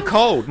has gone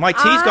cold. My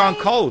tea's gone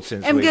cold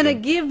since. I'm going to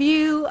give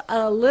you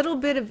a little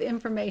bit of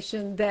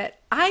information that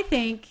I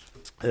think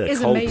is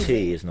cold amazing.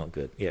 Tea is not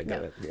good. Yeah, no. go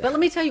ahead. Yeah. But let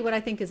me tell you what I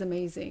think is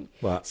amazing.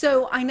 What?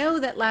 So I know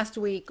that last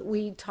week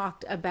we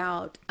talked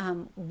about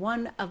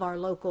one of our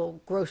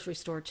local grocery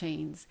store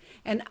chains,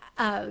 and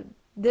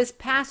this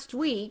past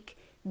week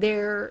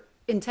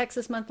in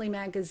Texas Monthly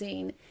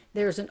Magazine,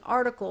 there's an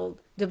article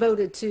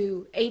devoted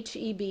to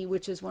H-E-B,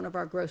 which is one of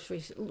our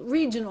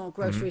regional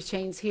grocery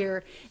chains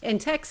here in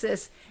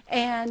Texas.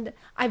 And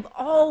I've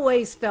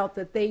always felt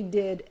that they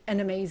did an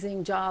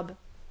amazing job,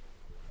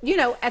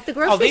 at the grocery store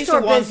business. These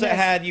are ones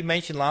that you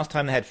mentioned last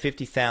time, they had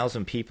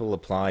 50,000 people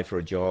apply for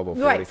a job, or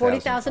 40,000. Right,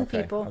 40,000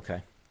 people.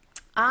 Okay.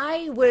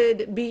 I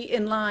would be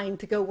in line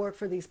to go work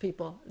for these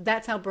people.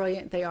 That's how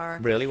brilliant they are.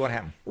 Really? What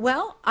happened?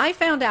 Well, I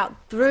found out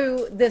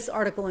through this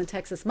article in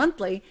Texas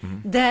Monthly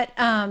that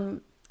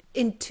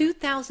in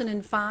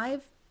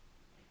 2005,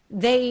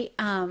 they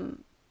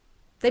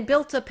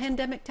built a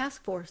pandemic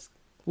task force.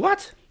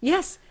 What?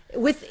 Yes,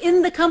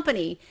 within the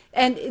company.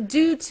 And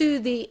due to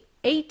the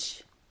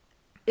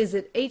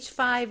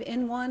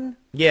H5N1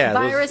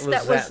 virus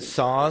was that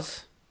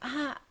SARS?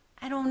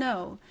 I don't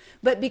know.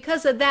 But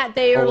because of that,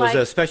 they are like... Or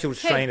was a special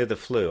strain of the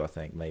flu, I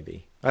think,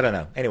 maybe. I don't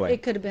know. Anyway.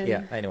 It could have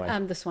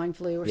been the swine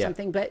flu or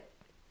something. But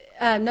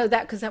no,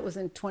 because that was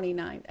in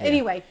 29. Yeah.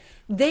 Anyway,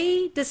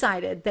 they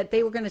decided that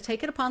they were going to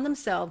take it upon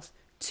themselves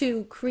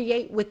to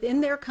create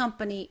within their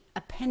company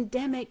a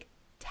pandemic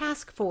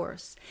task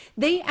force.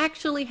 They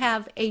actually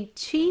have a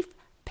chief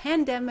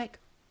pandemic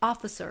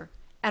officer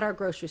at our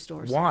grocery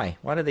stores. Why?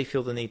 Why did they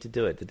feel the need to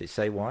do it? Did they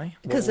say why?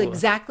 Because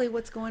exactly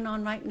what's going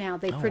on right now.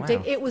 They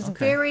predict. Wow. It was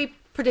very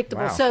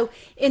predictable. Wow. So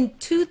in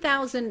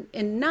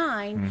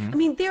 2009, I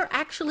mean, they're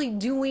actually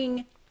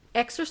doing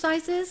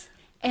exercises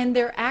and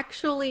they're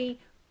actually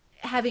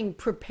having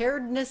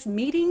preparedness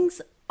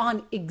meetings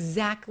on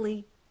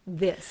exactly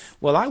this.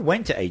 Well, I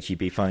went to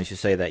H-E-B, funny you should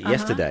say that,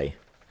 yesterday,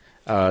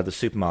 the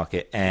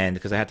supermarket, and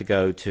because I had to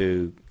go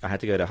to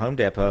Home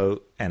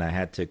Depot, and I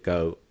had to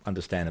go,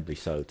 understandably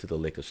so, to the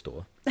liquor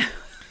store.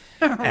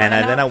 And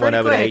then I went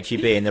over to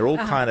H-E-B, and they're all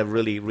kind of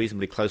really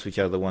reasonably close to each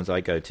other, the ones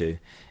I go to.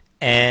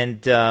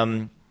 And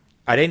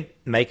I didn't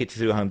make it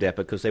through Home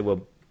Depot because there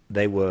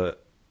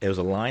was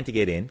a line to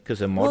get in because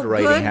they're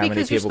moderating how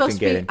many people can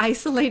get in.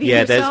 Isolating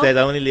yourself. They're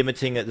only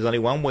limiting it. There's only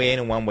one way in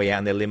and one way out,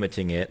 and they're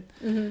limiting it.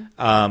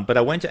 But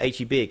I went to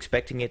H-E-B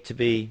expecting it to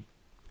be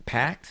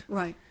packed.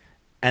 Right.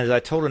 And as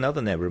I told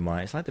another neighbor of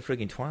mine, it's like the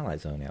frigging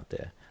Twilight Zone out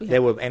there. Yeah.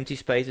 There were empty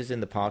spaces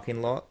in the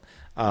parking lot.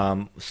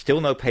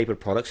 Still no paper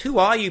products. Who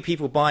are you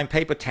people buying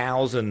paper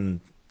towels and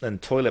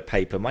toilet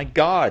paper? My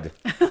God.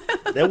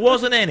 There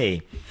wasn't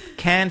any.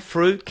 Canned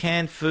fruit,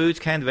 canned foods,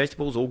 canned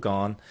vegetables, all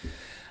gone.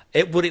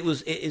 It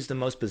is the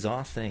most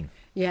bizarre thing.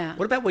 Yeah.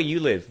 What about where you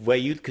live?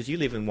 Because you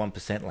live in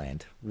 1%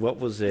 land. What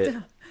was it?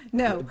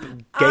 No.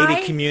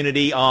 Gated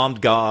community,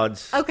 armed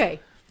guards.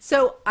 Okay.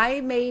 So I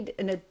made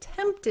an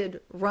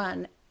attempted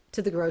run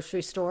to the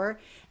grocery store,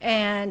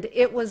 and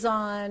it was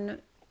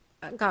on,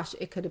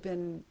 it could have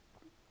been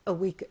a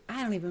week.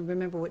 I don't even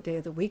remember what day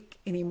of the week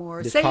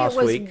anymore. This Say past it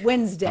was week?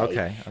 Wednesday.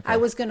 Okay. I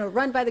was going to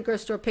run by the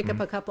grocery store, pick up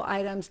a couple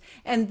items,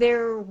 and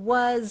there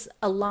was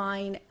a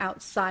line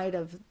outside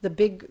of the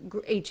big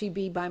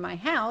H-E-B by my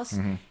house,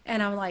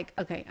 and I'm like,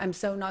 okay, I'm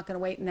so not going to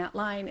wait in that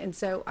line, and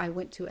so I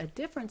went to a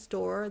different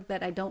store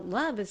that I don't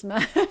love as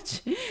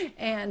much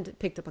and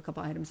picked up a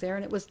couple items there,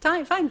 and it was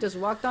fine. Just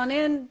walked on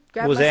in, grabbed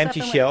my stuff. Was there empty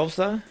shelves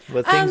though?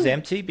 Were things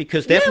empty?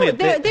 Because definitely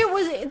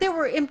there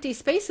were empty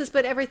spaces,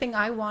 but everything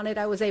I wanted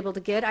I was able to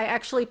get. I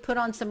actually put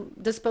on some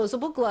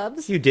disposable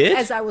gloves. You did?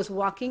 As I was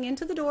walking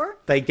into the door.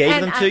 They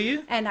gave them to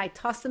you? And I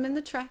tossed them in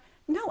the trash.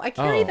 No, I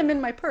carry them in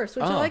my purse.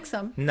 Would you like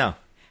some? No.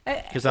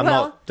 Because I'm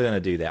not going to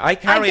do that. I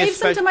gave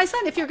some to my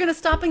son. If you're going to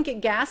stop and get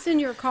gas in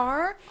your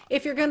car,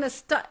 if you're going to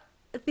stop...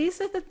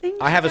 These are the things.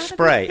 I have a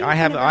spray. I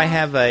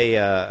have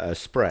a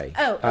spray.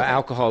 Oh, okay.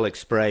 Alcoholic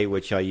spray,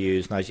 which I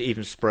use. And I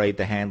even sprayed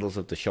the handles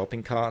of the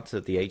shopping carts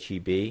at the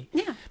H-E-B.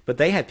 Yeah. But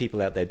they had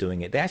people out there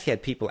doing it. They actually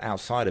had people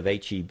outside of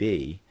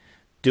H-E-B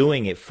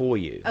doing it for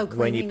you. Oh,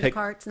 cleaning the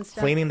carts and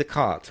stuff? Cleaning the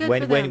carts. Good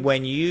for them.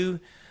 When you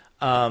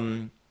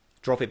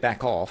drop it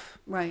back off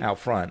out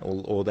front,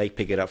 or they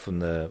pick it up from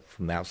the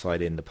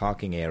outside in the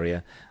parking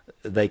area,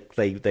 they wipe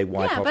off the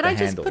handles. Yeah, but I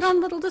just put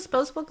on little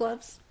disposable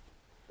gloves.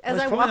 As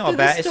I walk through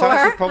bad. the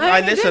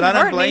store, Listen, I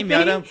don't blame you.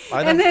 I don't.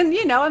 And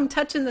then I'm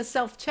touching the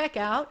self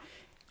checkout,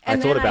 and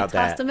I thought then about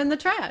I toss them in the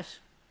trash.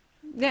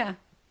 Yeah.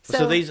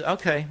 So these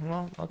okay.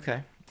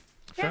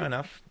 Fair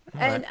enough.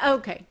 And right.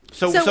 Okay.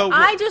 So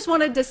I just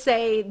wanted to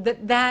say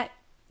that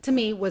to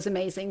me was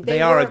amazing.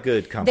 They are a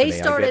good company. They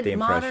started I get the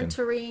impression.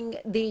 monitoring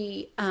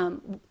the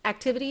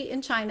activity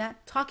in China,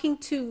 talking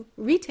to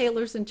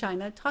retailers in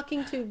China,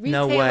 talking to retailers.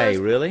 No way,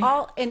 really?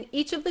 All in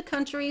each of the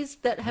countries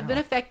that have been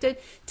affected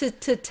to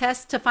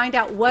test, to find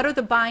out what are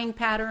the buying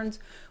patterns,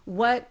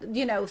 what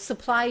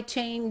supply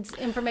chains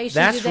information.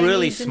 That's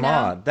really need to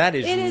smart. know. That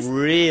is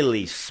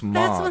really smart.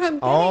 That's what I'm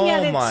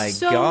getting at. Oh my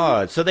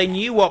God! So they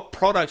knew what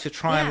products to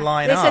try and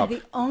line up. They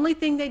said the only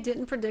thing they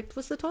didn't predict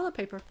was the toilet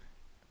paper.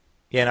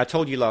 Yeah, and I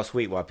told you last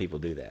week why people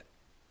do that.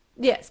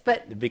 Yes,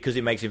 but because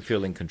it makes him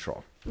feel in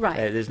control. Right.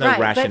 There's no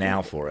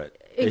rationale for it.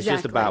 Exactly. It's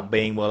just about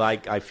being,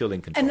 I feel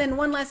in control. And then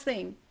one last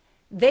thing.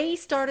 They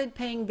started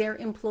paying their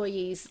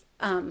employees.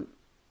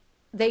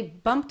 They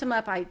bumped them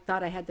up. I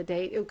thought I had the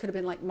date. It could have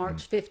been like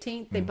March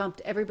 15th. They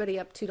bumped everybody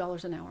up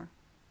 $2 an hour.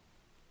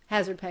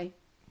 Hazard pay.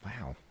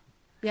 Wow.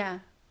 Yeah.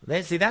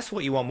 See, that's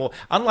what you want more.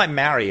 Unlike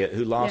Marriott,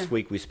 who last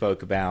week we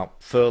spoke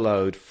about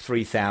furloughed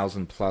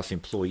 3,000 plus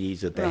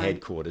employees at their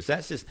headquarters.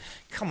 That's just,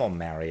 come on,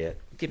 Marriott,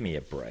 give me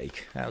a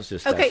break. That was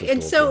just okay.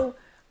 And so,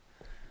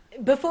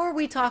 before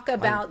we talk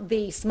about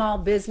the small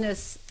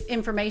business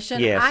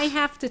information, I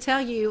have to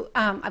tell you,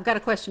 I've got a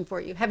question for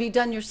you. Have you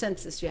done your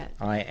census yet?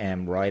 I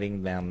am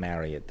writing down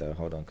Marriott, though.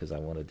 Hold on, because I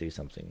want to do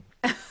something.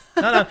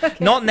 No,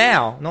 not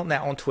now. Not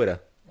now. On Twitter.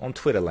 On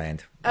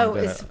Twitterland.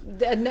 Is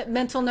a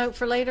mental note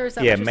for later? Is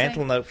that what you're mental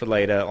saying? note for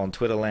later on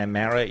Twitterland.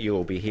 Marriott, you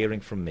will be hearing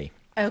from me.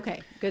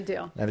 Okay, good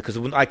deal. Because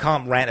I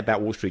can't rant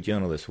about Wall Street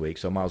Journal this week,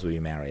 so I might as well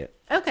be Marriott.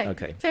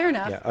 Okay, fair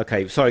enough. Yeah,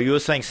 okay, sorry, you were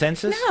saying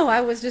census? No,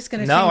 I was just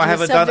going to change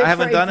the subject I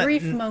haven't done a it.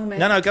 brief moment.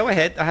 No, go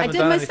ahead. I haven't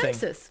done anything. I did my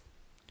census.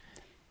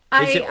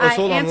 It's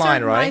all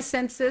online, right? I answered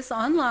my census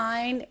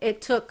online.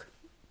 It took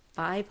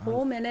 5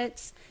 whole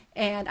minutes.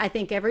 And I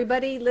think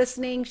everybody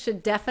listening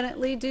should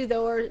definitely do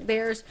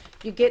theirs.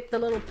 You get the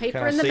little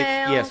paper in the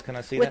mail. Yes, can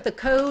I see with that? the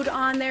code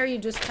on there. You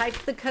just type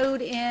the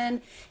code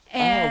in,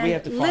 and we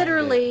have to find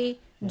literally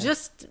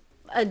just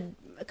I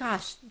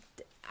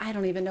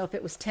don't even know if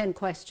it was 10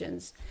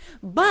 questions,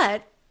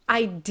 but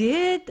I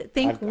did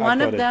think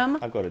one of them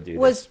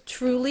was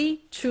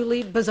truly,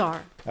 truly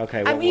bizarre.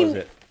 Okay, what was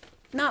it?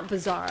 Not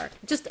bizarre,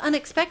 just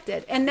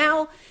unexpected. And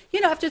now,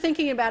 after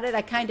thinking about it,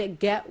 I kind of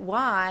get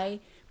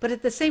why. But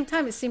at the same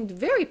time, it seemed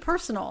very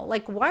personal.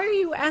 Like, why are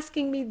you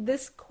asking me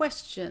this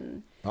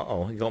question?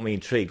 Uh-oh, you got me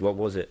intrigued. What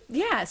was it?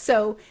 Yeah,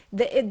 so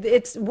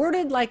it's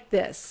worded like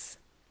this.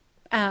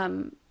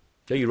 So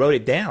you wrote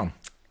it down?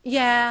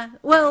 Yeah,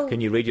 well... Can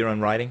you read your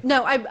own writing?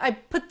 No, I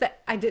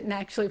didn't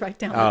actually write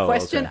down the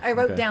question. Okay. I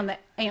wrote down the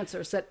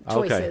answers,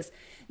 choices. Okay.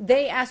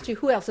 They asked you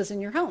who else is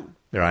in your home.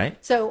 Right.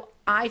 So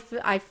I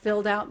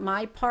filled out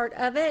my part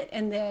of it,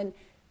 and then...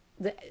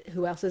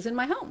 who else is in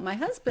my home? My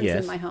husband's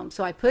in my home.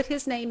 So I put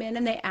his name in,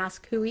 and they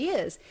ask who he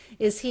is.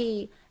 Is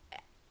he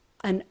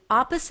an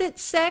opposite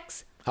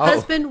sex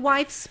husband,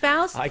 wife,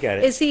 spouse? I get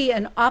it. Is he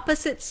an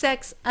opposite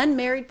sex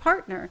unmarried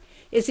partner?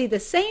 Is he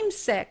the same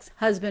sex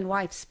husband,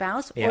 wife,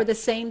 spouse, or the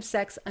same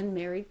sex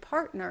unmarried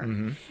partner?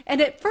 Mm-hmm. And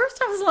at first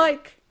I was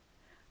like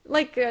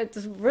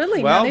it's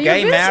really none of your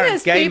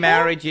business, gay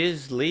marriage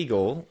is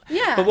legal.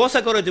 Yeah. But what's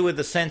that got to do with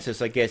the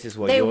census, I guess, is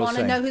what you're saying. They want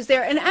to know who's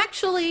there. And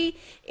actually,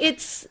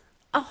 it's...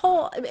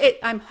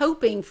 I'm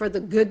hoping for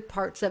the good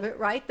parts of it,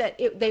 right? That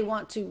they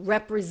want to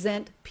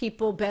represent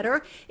people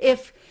better.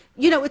 If,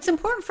 it's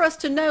important for us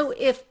to know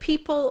if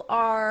people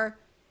are,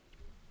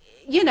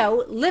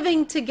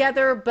 living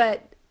together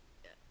but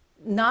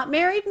not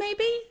married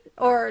maybe,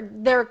 or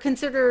they're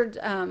considered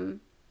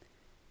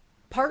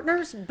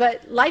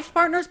life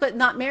partners but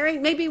not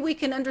married. Maybe we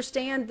can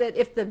understand that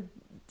if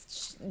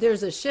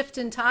there's a shift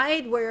in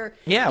tide where,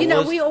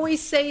 we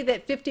always say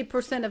that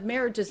 50% of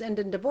marriages end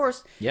in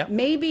divorce. Yep.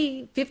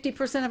 Maybe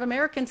 50% of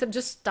Americans have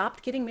just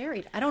stopped getting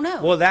married. I don't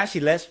know. Well,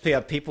 actually, less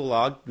people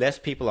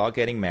are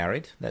getting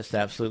married. That's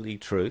absolutely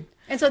true.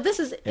 And so this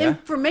is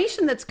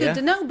information that's good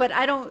to know, but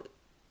I don't,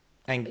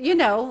 and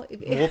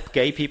more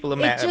gay people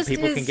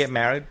can get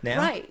married now.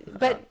 Right.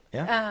 But,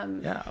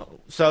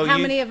 So how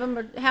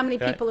many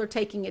people are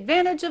taking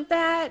advantage of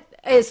that?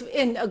 Is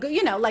taking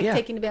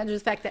advantage of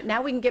the fact that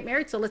now we can get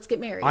married, so let's get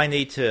married. I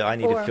need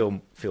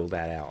to fill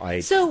that out.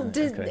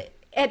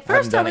 At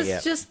first I was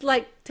just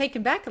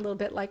taken back a little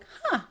bit, why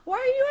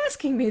are you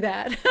asking me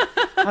that?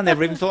 I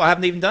never even thought. I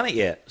haven't even done it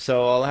yet,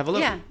 so I'll have a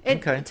look. Yeah,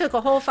 it took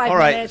a whole 5 All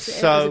right, minutes.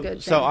 It was a good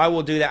thing. So I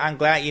will do that. I'm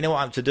glad. You know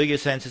what? To do your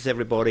census,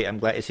 everybody. I'm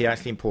glad it's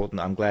actually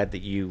important. I'm glad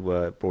that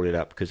you brought it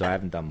up because I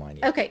haven't done mine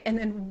yet. Okay, and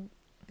then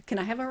can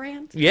I have a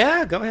rant?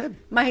 Yeah, go ahead.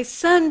 My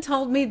son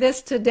told me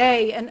this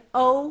today, and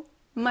oh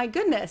my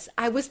goodness.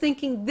 I was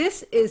thinking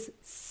this is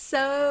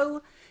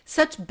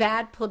such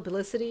bad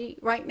publicity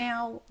right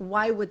now.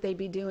 Why would they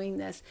be doing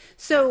this?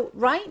 So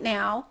right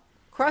now,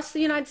 across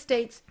the United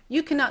States,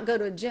 you cannot go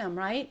to a gym,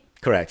 right?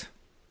 Correct.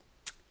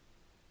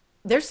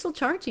 They're still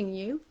charging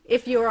you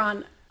if you're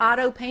on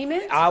auto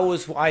payment.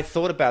 I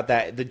thought about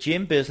that. The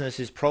gym business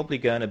is probably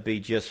going to be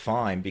just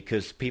fine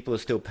because people are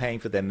still paying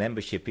for their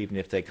membership even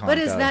if they can't But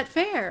go. is that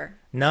fair?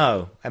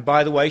 No. And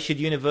by the way, should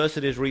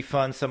universities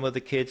refund some of the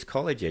kids'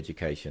 college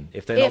education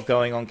if they're not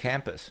going on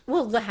campus?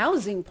 Well, the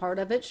housing part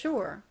of it,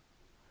 sure.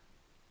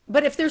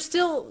 But if they're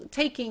still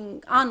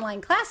taking online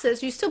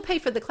classes, you still pay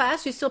for the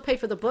class, you still pay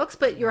for the books,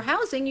 but your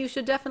housing you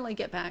should definitely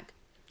get back.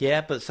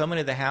 Yeah, but so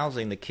many of the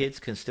housing, the kids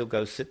can still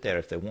go sit there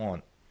if they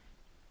want.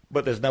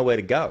 But there's nowhere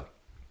to go.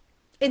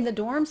 In the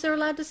dorms, they're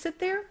allowed to sit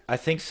there? I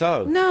think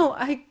so. No,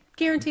 I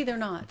guarantee they're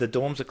not. The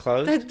dorms are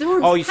closed? The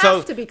dorms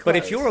have to be closed. But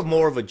if you're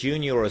more of a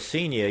junior or a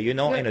senior, you're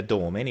not in a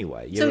dorm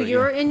anyway.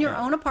 You're in your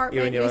own apartment.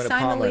 You're in your own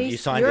apartment. You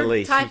signed the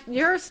lease.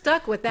 You're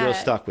stuck with that. You're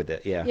stuck with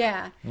it, yeah.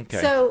 Yeah.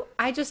 Okay. So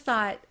I just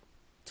thought,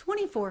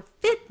 24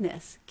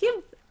 Fitness.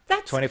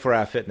 That's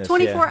 24-hour fitness.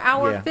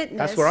 24-hour fitness.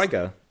 That's where I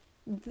go.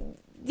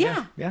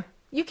 Yeah. Yeah.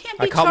 You can't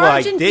be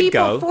charging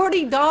people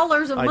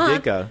 $40 a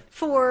month go.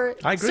 for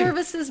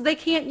services they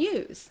can't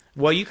use.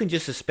 Well, you can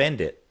just suspend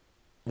it.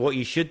 What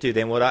you should do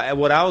then, what I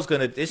was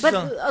going to... But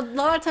a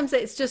lot of times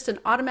it's just an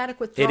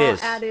automatic withdrawal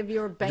out of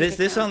your bank account.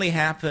 This only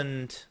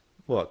happened,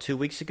 2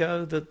 weeks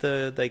ago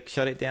that they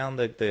shut it down,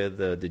 the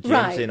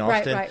gyms in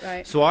Austin?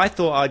 Right. So I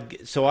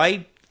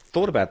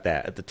thought about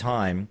that at the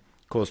time.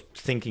 Of course,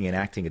 thinking and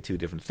acting are two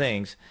different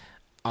things.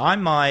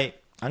 I'm going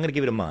to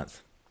give it a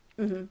month.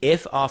 Mm-hmm.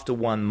 If after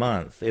 1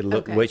 month,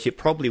 which it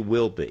probably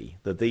will be,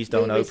 that these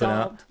don't open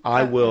up,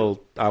 I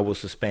will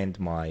suspend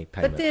my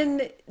payment. But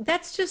then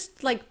that's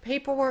just like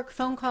paperwork,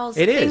 phone calls,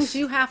 things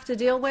you have to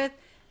deal with.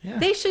 Yeah.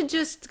 They should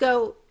just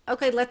go,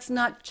 okay, let's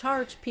not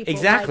charge people.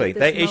 Exactly.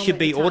 Right it should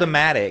be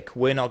automatic.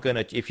 We're not going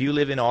to, if you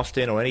live in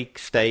Austin or any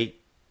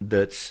state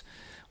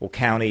or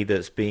county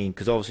that's being,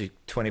 because obviously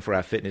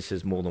 24-hour fitness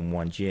is more than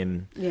one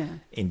gym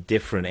in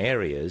different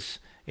areas.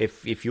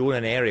 If you're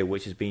in an area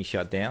which is being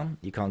shut down,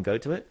 you can't go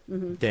to it,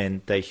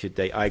 then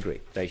I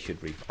agree. They should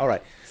all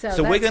right.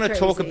 So we're going to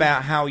talk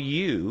about how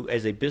you,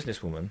 as a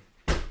businesswoman,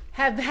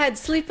 have had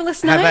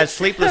sleepless nights.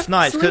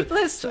 Let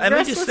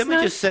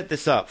me just set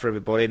this up for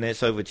everybody, and then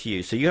it's over to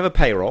you. So you have a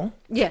payroll.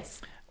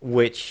 Yes.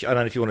 Which, I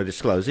don't know if you want to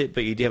disclose it,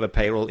 but you do have a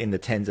payroll in the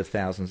tens of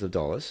thousands of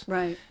dollars.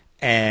 Right.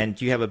 And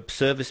you have a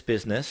service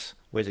business,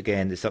 which,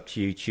 again, it's up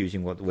to you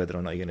choosing whether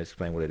or not you're going to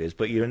explain what it is.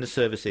 But you're in the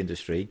service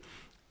industry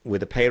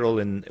with a payroll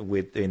in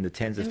the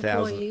tens of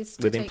thousands,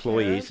 with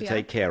employees to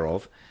take care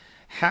of.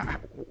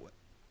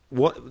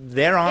 What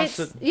their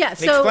answer?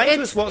 Explain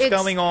to us what's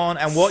going on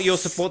and what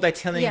they're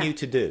telling you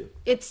to do.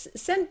 It's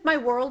sent my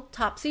world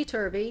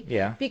topsy-turvy.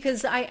 Yeah.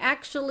 Because I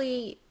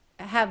actually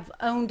have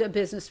owned a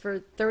business for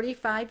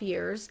 35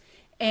 years,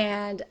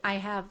 and I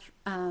have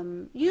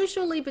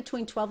usually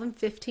between 12 and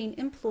 15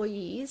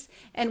 employees,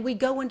 and we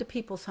go into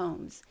people's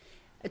homes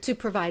to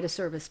provide a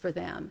service for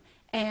them.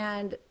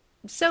 And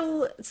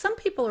so some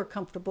people are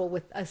comfortable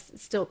with us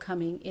still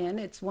coming in.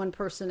 It's one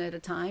person at a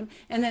time.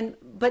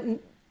 But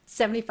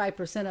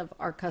 75% of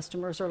our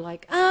customers are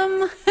like,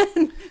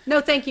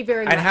 no, thank you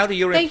very much. And how do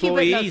your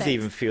employees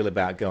even feel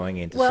about going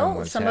into someone's house?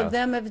 Well, some of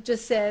them have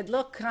just said,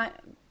 look,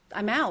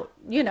 I'm out.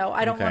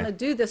 I don't want to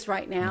do this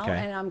right now. Okay.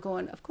 And I'm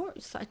going, of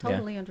course, I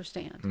totally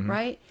understand,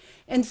 right?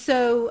 And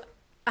so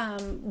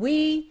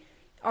we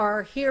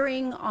are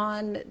hearing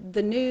on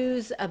the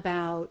news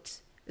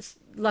about...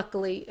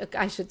 Luckily,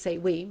 I should say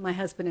my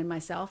husband and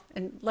myself,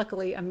 and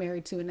luckily I'm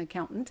married to an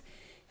accountant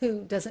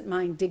who doesn't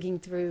mind digging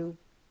through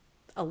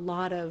a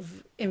lot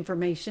of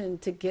information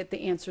to get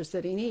the answers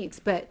that he needs.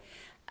 But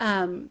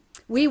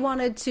we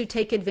wanted to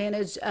take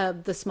advantage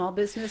of the Small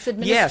Business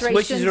Administration. Yes,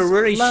 which is a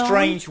really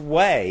strange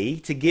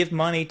way to give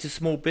money to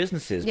small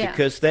businesses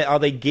because are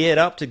they geared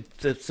up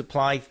to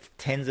supply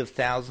tens of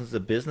thousands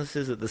of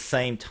businesses at the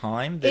same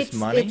time,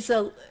 money?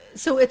 So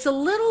it's a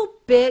little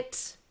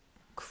bit...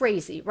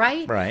 crazy,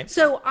 right? Right.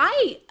 So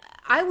I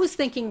was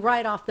thinking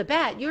right off the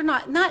bat,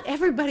 not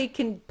everybody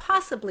can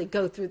possibly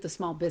go through the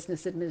Small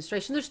Business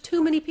Administration. There's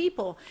too many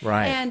people.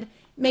 Right. And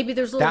maybe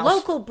there's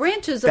local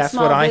branches of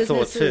small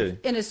business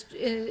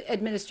in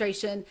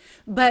administration.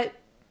 But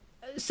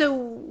so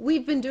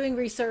we've been doing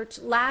research.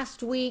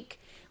 Last week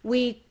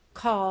we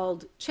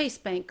called Chase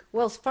Bank,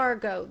 Wells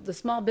Fargo, the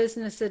Small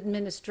Business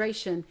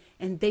Administration,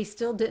 and they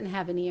still didn't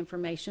have any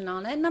information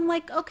on it. And I'm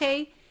like,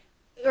 okay,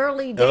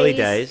 early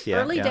days,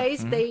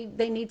 Mm-hmm.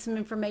 They need some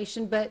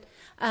information, but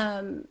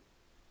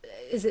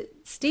is it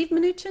Steve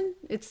Mnuchin?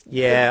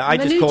 I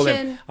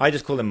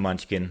just call him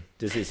Munchkin.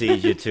 It's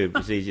easier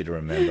to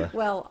remember.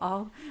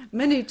 Well,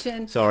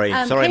 Mnuchin. Sorry,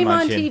 came Munchin.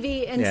 on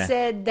TV and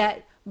said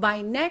that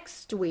by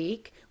next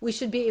week we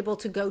should be able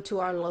to go to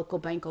our local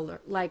bank,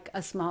 like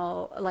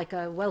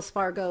a Wells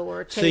Fargo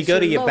or a Chase. So you go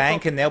to your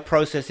bank and they'll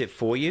process it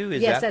for you?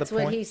 Yes, that's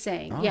what he's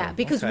saying.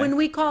 Because when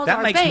we called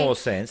our bank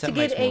to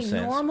get a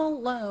normal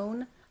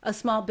loan, a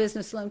small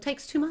business loan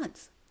takes 2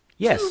 months.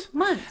 Yes. 2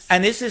 months.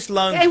 And is this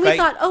loan... And we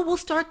thought, we'll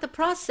start the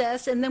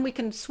process and then we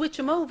can switch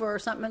them over or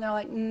something. And they're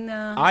like,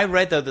 no. I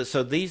read, though, that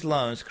so these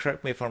loans,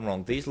 correct me if I'm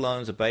wrong, these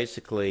loans are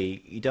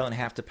basically, you don't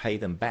have to pay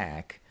them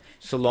back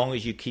so long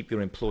as you keep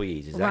your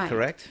employees. Is that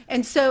correct?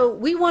 And so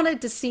we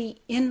wanted to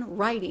see in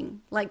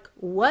writing, like,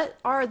 what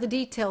are the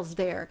details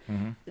there?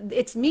 Mm-hmm.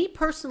 It's me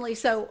personally.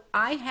 So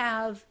I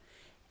have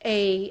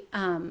a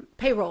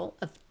payroll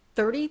of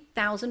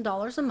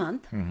 $30,000 a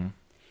month. Mm-hmm.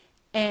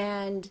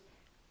 And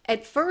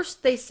at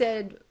first they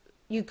said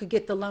you could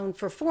get the loan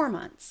for 4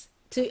 months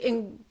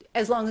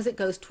as long as it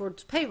goes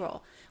towards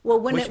payroll.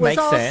 Well, when it was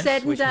all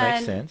said and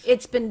done,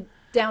 it's been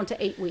down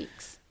to 8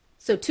 weeks.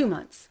 So 2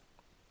 months.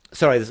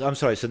 I'm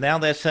sorry. So now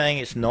they're saying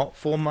it's not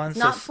 4 months?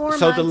 Not 4 months.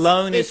 So the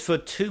loan is for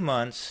 2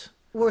 months.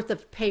 Worth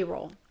of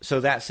payroll.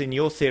 So that's in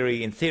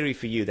theory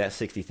for you, that's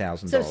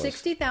 $60,000. So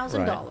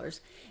 $60,000. Right.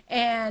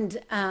 And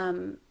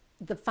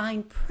the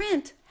fine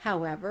print,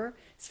 however,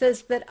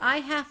 says that I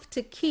have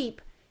to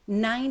keep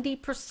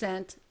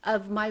 90%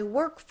 of my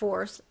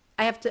workforce.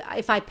 I have to,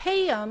 if I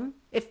pay them,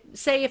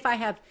 if I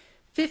have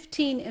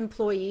 15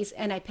 employees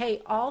and I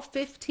pay all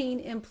 15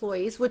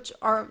 employees,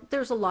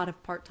 there's a lot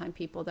of part-time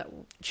people that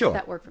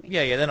work for me.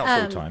 Yeah, they're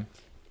not full-time.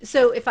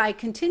 So if I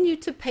continue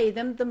to pay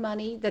them the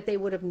money that they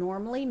would have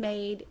normally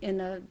made in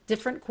a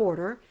different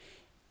quarter,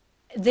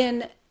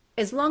 then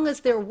as long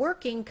as they're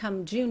working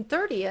come June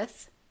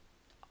 30th,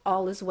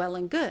 all is well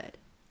and good.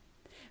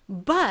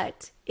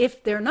 But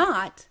if they're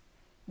not,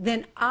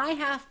 then I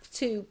have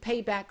to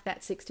pay back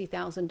that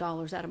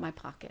 $60,000 out of my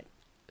pocket.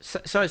 So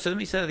let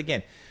me say that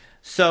again.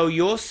 So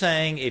you're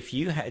saying if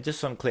you have, just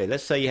so I'm clear,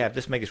 let's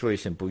make this really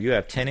simple. You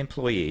have 10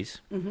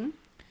 employees. Mm-hmm.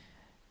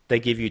 They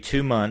give you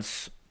 2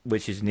 months,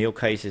 which is in your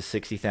case is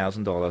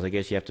 $60,000. I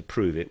guess you have to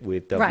prove it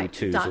with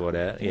W-2s or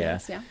whatever.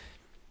 Yes, yeah.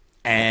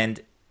 And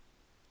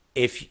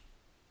in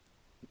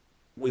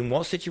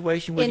what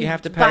situation would you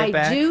have to pay it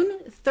back? By June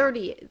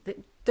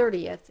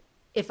 30th,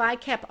 if I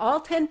kept all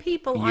 10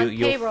 people on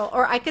payroll,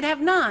 or I could have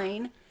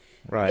 9,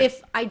 right.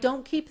 If I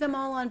don't keep them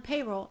all on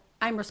payroll,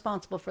 I'm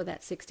responsible for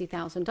that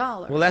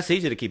 $60,000. Well, that's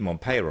easy to keep them on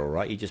payroll,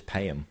 right? You just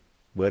pay them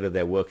whether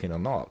they're working or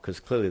not, because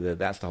clearly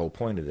that's the whole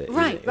point of it.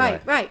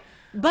 Right.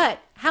 But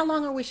how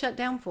long are we shut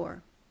down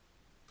for?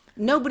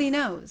 Nobody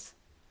knows.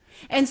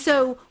 And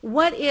so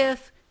what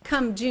if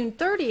come June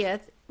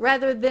 30th,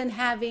 rather than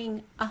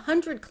having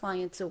 100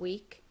 clients a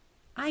week,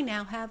 I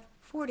now have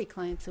 40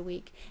 clients a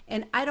week,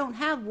 and I don't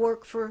have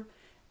work for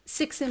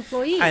 6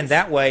 employees. And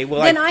that way,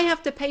 then I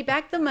have to pay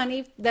back the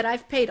money that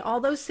I've paid all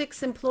those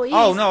 6 employees.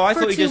 Oh no, I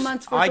for thought 2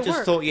 months worth of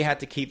work. Thought you had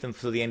to keep them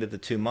for the end of the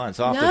 2 months.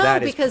 After no,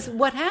 that, because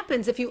what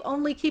happens if you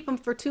only keep them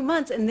for 2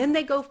 months and then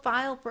they go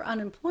file for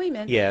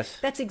unemployment? Yes,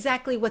 that's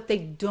exactly what they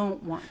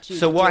don't want you.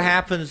 So to what do.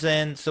 happens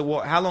then? So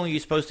how long are you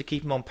supposed to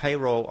keep them on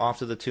payroll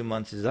after the 2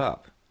 months is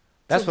up?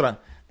 That's what I'm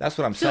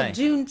saying.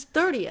 So June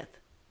 30th.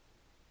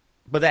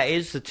 But that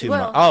is the 2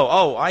 months.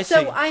 Oh, I see.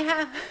 So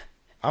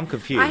I'm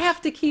confused. I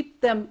have to keep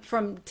them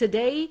from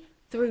today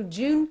through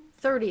June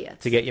 30th.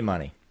 To get your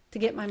money. To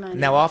get my money.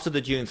 Now, after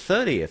the June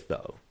 30th,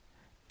 though,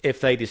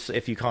 if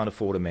you can't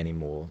afford them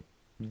anymore,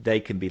 they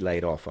can be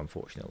laid off,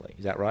 unfortunately.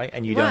 Is that right?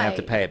 And you don't have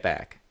to pay it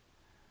back.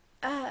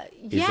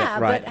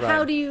 But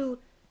how do you,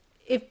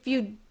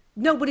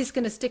 nobody's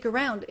going to stick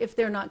around if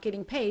they're not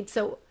getting paid.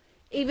 So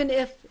even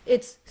if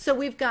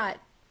we've got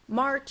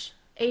March,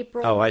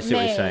 April, Oh, I see May.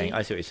 what you're saying.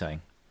 I see what you're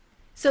saying.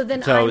 So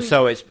then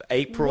so it's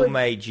April,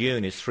 May,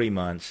 June is 3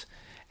 months,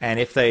 and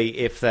if they're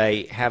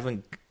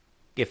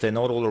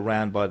not all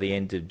around by the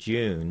end of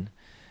June,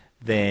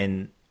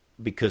 then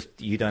because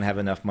you don't have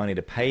enough money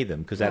to pay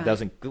them, because that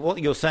doesn't.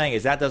 What you're saying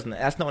is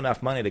that's not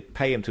enough money to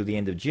pay them to the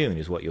end of June,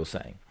 is what you're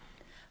saying.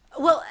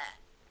 Well,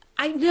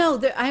 I know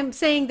that I'm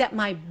saying that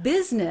my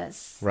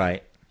business,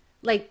 right,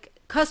 like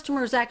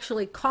customers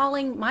actually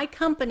calling my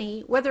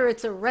company, whether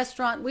it's a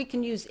restaurant, we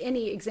can use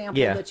any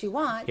example that you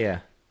want. Yeah.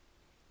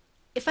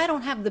 If I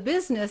don't have the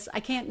business, I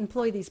can't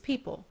employ these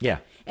people. Yeah.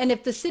 And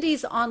if the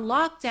city's on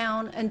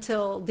lockdown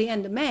until the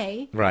end of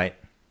May, right.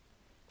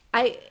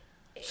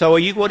 So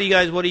what are you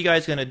guys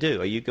going to do?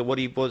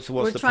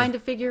 We're trying to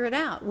figure it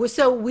out.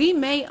 So we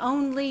may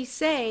only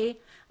say,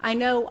 I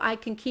know I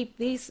can keep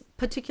these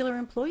particular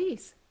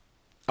employees.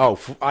 Oh,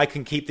 I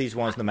can keep these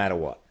ones no matter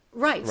what.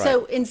 Right.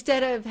 So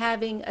instead of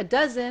having a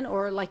dozen,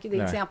 or like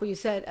the example you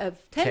said of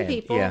 10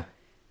 people,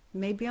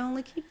 maybe I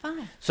only keep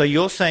 5. So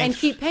you're saying... And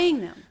keep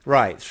paying them.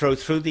 Right. So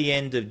through the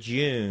end of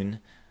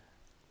June,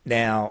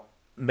 now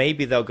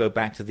maybe they'll go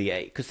back to the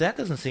 8, because that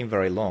doesn't seem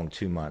very long,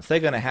 2 months. They're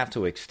going to have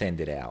to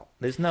extend it out.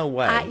 There's no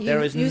way.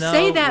 There is no way. You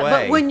say that,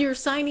 but when you're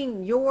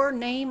signing your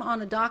name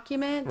on a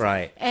document...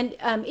 Right. And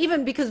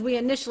even because we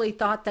initially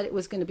thought that it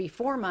was going to be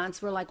 4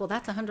 months, we're like, well,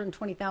 that's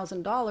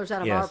 $120,000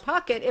 out of our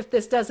pocket if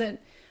this doesn't...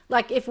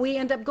 Like if we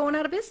end up going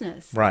out of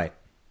business. Right.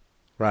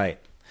 Right.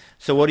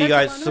 So what are you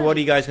guys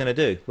going to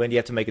do? When do you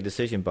have to make a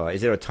decision by?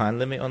 Is there a time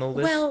limit on all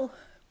this? Well,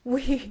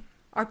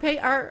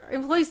 our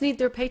employees need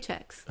their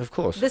paychecks. Of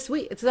course. This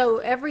week. So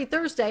every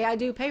Thursday I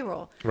do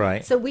payroll.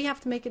 Right. So we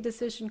have to make a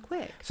decision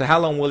quick. So how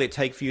long will it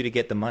take for you to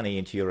get the money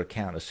into your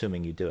account,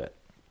 assuming you do it?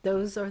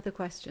 Those are the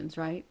questions,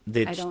 right?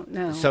 I don't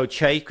know. So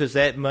Chase, because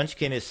that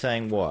Munchkin is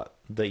saying what?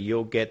 That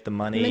you'll get the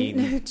money.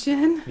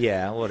 Mnuchin?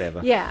 Yeah,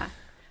 whatever. Yeah.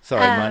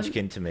 Sorry,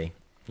 Munchkin to me.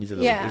 He's a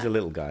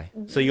little guy.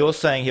 So you're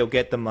saying he'll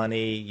get the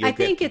money. I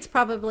think it's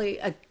probably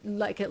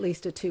like at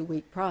least a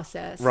 2-week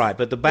process. Right,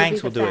 but the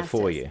banks will do it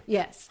for you.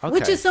 Yes, okay.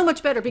 Which is so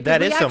much better because that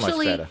we is actually, so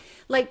much better.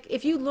 Like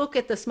if you look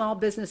at the Small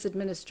Business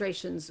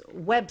Administration's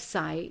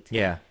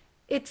website,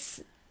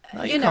 it's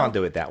no, you can't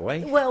do it that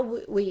way.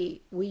 Well,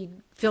 we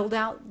filled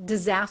out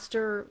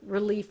disaster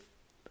relief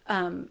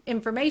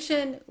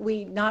information.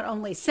 We not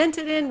only sent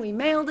it in, we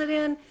mailed it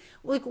in.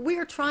 Like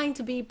we're trying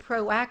to be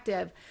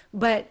proactive,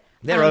 but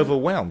they're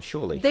overwhelmed,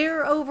 surely.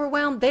 They're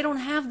overwhelmed. They don't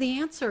have the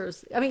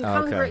answers. I mean,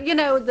 Congress,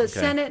 the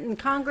Senate and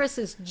Congress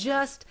is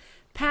just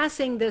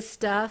passing this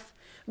stuff,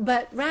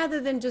 but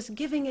rather than just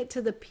giving it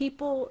to the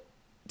people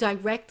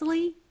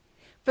directly,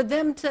 for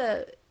them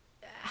to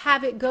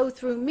have it go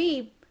through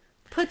me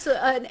puts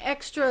an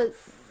extra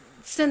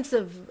sense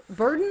of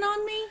burden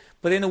on me.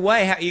 But in a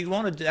way,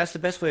 that's the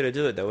best way to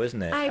do it, though,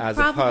 isn't it? I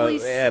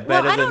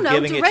don't know.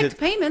 Direct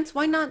payments.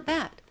 Why not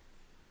that?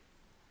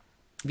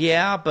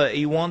 Yeah, but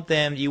you want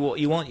them.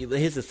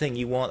 Here's the thing.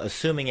 You want,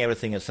 assuming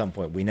everything at some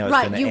point we know it's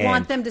right. going to end. You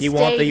want them to you stay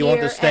want here. You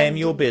want to stay in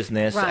your and-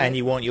 business, right. and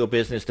you want your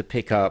business to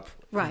pick up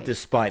Right.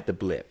 despite the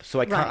blip. So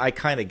I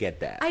kind of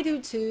get that. I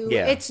do too.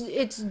 Yeah.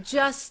 It's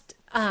just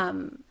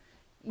a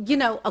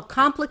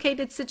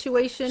complicated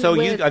situation. So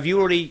have you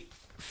already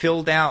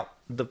filled out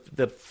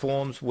the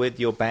forms with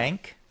your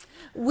bank?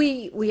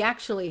 We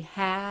actually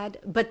had,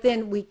 but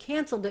then we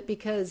canceled it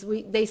because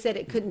they said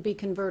it couldn't be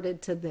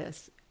converted to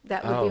this.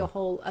 That would be a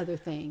whole other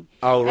thing.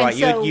 Oh, right.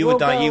 So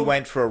you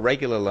went for a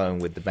regular loan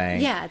with the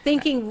bank. Yeah,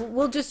 thinking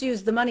we'll just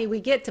use the money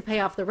we get to pay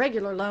off the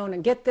regular loan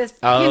and get this.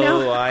 Oh, I see.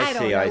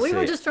 don't know. I we see.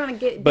 were just trying to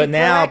get. But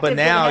now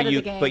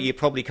but you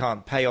probably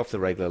can't pay off the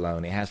regular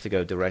loan. It has to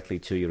go directly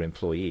to your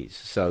employees.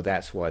 So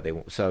that's why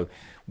So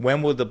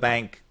when will the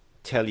bank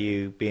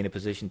be in a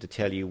position to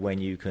tell you when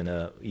you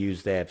can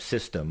use their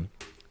system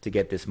to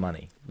get this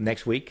money?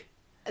 Next week?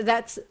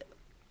 That's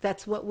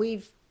what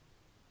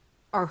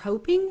are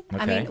hoping.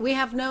 Okay. I mean, we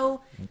have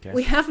no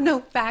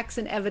facts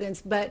and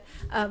evidence, but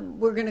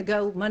we're going to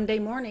go Monday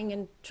morning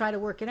and try to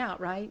work it out,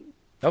 right?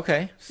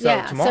 Okay.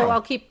 So tomorrow. So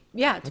I'll keep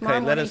tomorrow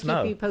let morning us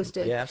know. keep you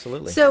posted. Yeah,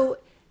 absolutely. So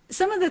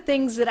some of the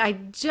things that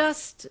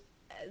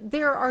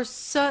there are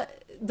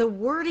the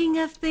wording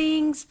of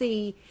things,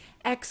 the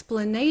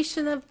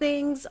explanation of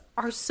things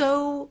are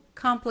so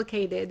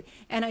complicated,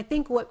 and I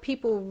think what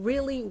people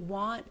really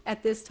want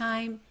at this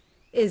time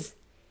is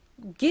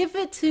give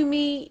it to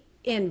me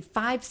in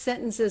 5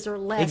 sentences or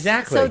less,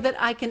 exactly, so that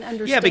I can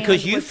understand. Yeah,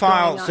 because you what's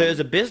file. going on. So as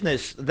a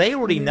business, they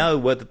already know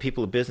whether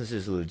people's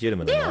businesses are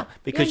legitimate or not,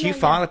 because you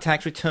file a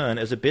tax return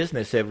as a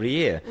business every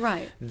year.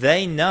 Right.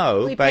 They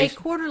know. We pay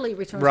quarterly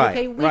returns. Right,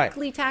 we pay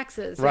weekly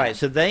taxes. Right. Yeah.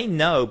 So they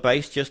know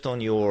based just on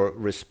your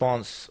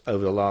response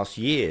over the last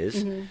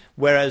years.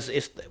 Whereas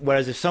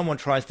if someone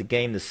tries to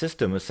game the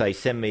system and say,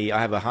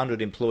 I have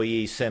 100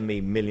 employees, send me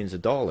millions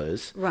of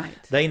dollars. Right.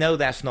 They know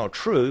that's not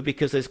true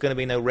because there's going to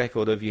be no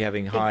record of you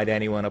having hired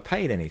anyone or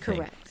paid anything.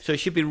 Correct. So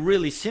it should be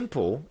really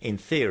simple, in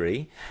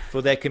theory,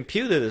 for their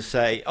computer to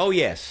say, oh,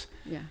 yes,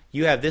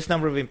 you have this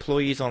number of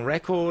employees on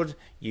record,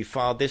 you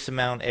file this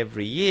amount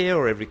every year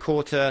or every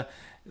quarter,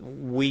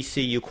 we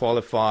see you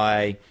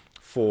qualify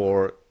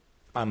for,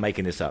 I'm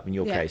making this up in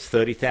your case,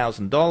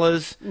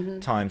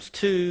 $30,000 times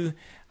 2.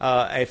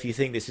 If you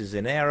think this is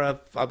an error,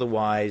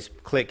 otherwise,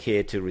 click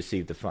here to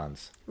receive the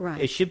funds.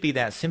 Right. It should be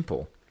that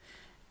simple.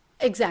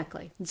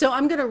 Exactly. So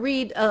I'm going to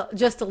read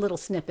just a little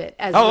snippet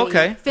as we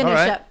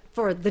finish up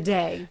for the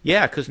day.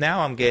 Yeah, because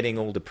now I'm getting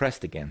all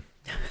depressed again.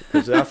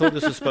 Because I thought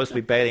this was supposed to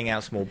be bailing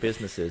out small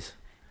businesses.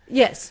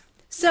 Yes.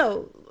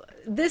 So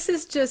this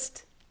is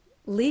just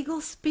legal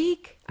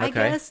speak, I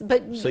guess.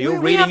 But so you're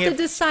we have reading to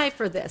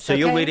decipher this. So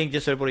you're reading,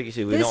 just so everybody can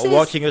see, we're not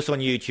watching us on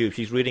YouTube.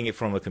 She's reading it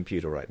from a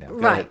computer right now.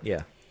 Go ahead.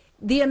 Yeah.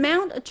 The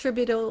amount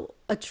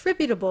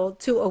attributable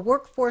to a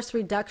workforce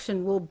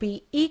reduction will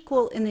be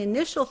equal in the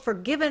initial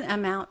forgiven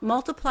amount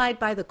multiplied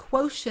by the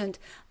quotient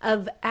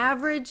of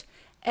average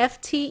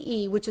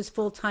FTE, which is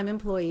full-time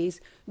employees,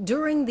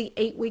 during the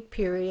 8-week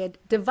period,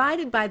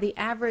 divided by the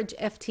average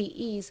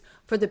FTEs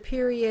for the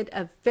period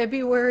of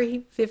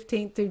February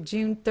 15th through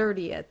June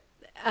 30th,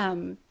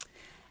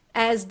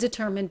 as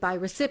determined by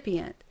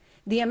recipient.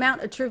 The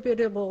amount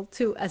attributable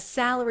to a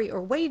salary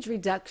or wage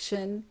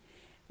reduction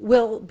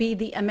will be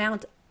the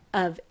amount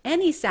of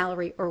any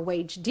salary or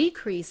wage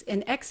decrease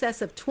in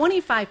excess of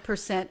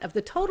 25% of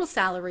the total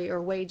salary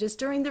or wages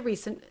during the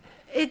recent.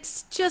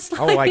 It's just like...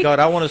 Oh, my God,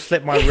 I want to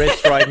slip my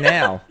wrist right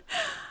now.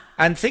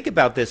 And think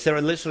about this. There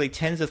are literally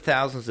tens of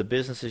thousands of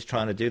businesses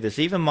trying to do this.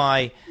 Even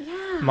my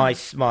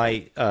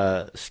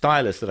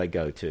stylist that I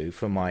go to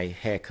for my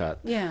haircut.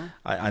 Yeah.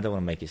 I don't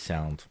want to make it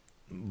sound,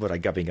 but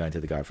I've been going to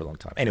the guy for a long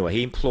time. Anyway,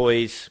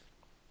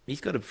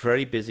 he's got a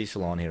very busy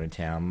salon here in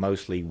town,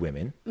 mostly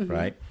women,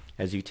 right?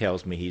 As he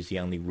tells me, he's the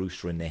only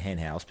rooster in the hen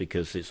house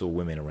because it's all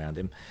women around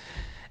him.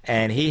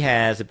 And he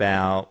has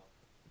about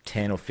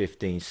 10 or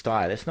 15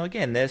 stylists. Now,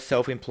 again, they're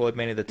self-employed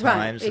many of the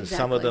times, right, and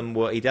some of them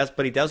were. He does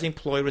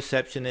employ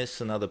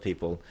receptionists and other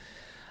people.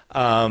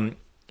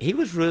 He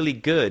was really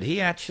good.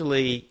 He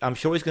actually, I'm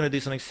sure he's going to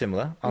do something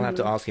similar. I'll have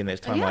to ask him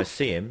next time I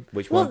see him,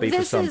 which won't be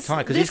for some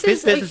time, because his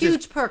business is a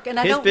huge perk, and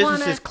I don't want his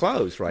business is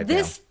closed right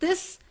now.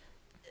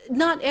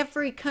 Not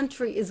every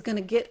country is going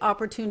to get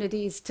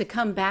opportunities to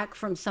come back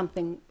from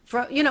something.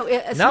 No,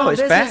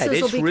 it's bad.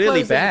 It's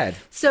really closing. bad.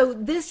 So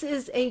this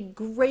is a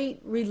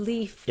great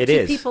relief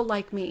to people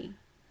like me.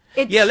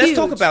 It's let's huge.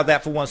 talk about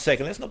that for 1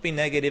 second. Let's not be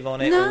negative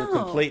on it all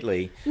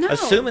completely. No.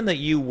 Assuming that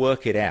you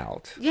work it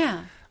out.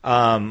 Yeah.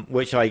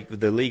 Which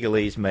the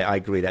legalese, I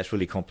agree, that's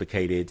really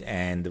complicated.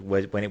 And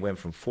when it went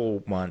from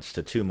 4 months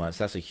to 2 months,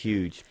 that's a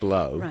huge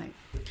blow. Right.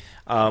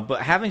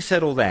 But having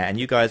said all that, and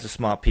you guys are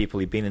smart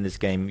people, you've been in this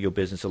game, your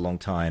business a long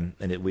time,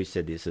 and we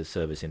said it's a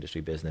service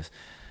industry business.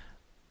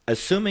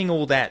 Assuming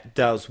all that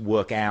does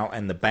work out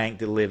and the bank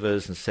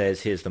delivers and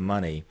says, here's the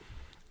money,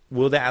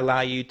 will that allow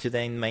you to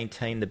then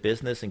maintain the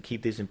business and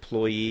keep these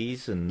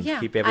employees and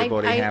keep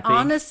everybody happy? I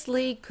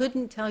honestly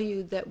couldn't tell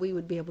you that we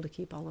would be able to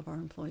keep all of our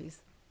employees.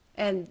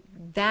 And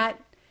that,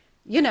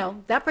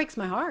 that breaks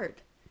my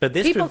heart. But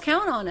people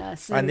count on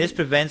us. And this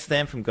prevents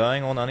them from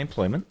going on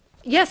unemployment.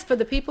 Yes, for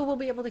the people we'll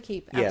be able to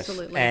keep. Yes.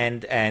 Absolutely.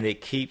 And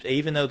it keeps,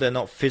 even though they're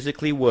not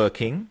physically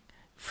working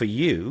for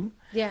you.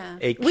 Yeah.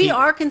 We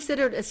are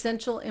considered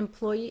essential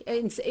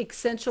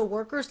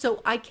workers,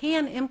 so I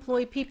can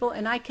employ people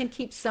and I can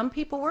keep some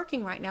people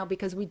working right now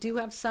because we do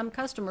have some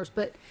customers,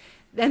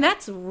 and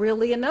that's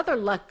really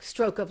another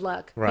stroke of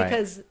luck, right?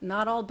 Because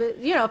not all,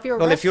 if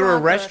you're if you're a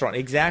restaurant,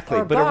 exactly,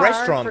 or a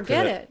bar,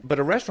 forget it. But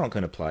a restaurant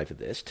can apply for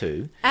this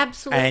too,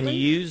 absolutely, and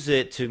use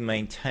it to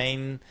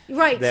maintain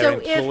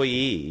their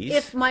employees.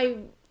 If my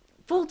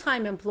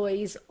full-time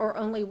employees are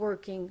only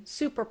working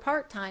super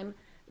part-time,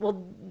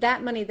 well,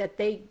 that money that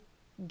they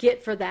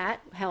get for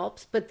that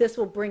helps, but this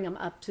will bring them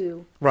up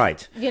to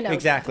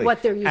exactly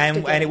what they're used to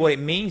doing. And what it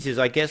means is,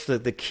 I guess,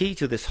 that the key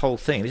to this whole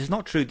thing, this is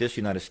not true just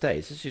United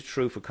States, this is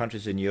true for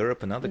countries in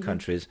Europe and other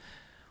countries.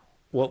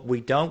 What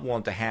we don't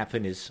want to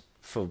happen is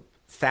for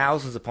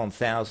thousands upon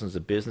thousands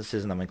of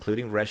businesses, and I'm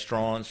including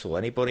restaurants or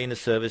anybody in the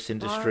service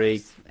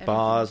industry,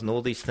 bars and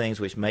all these things,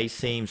 which may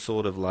seem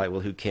sort of like,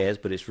 well, who cares,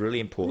 but it's really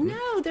important.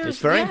 No, it's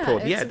very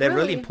important. Yeah, they're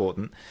really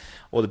important.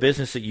 Or the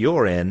business that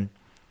you're in.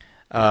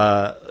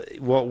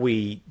 What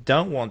we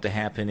don't want to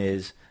happen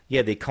is, the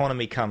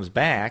economy comes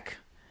back,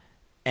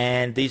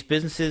 and these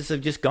businesses have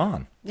just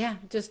gone. Yeah,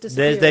 just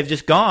disappeared. They've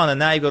just gone, and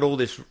now you've got all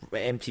this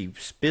empty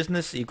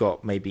business. You've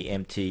got maybe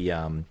empty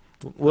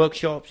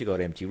workshops. You've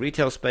got empty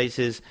retail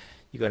spaces.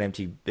 You've got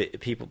empty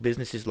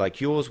businesses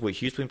like yours,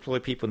 which used to employ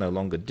people, no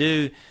longer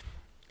do.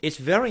 It's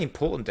very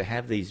important to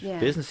have these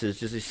businesses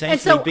just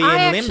essentially be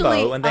in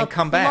limbo and then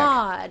come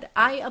back.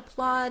 I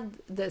applaud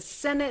the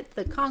Senate,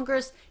 the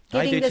Congress,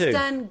 getting this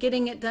done,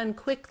 getting it done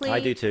quickly. I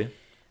do too.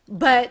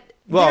 But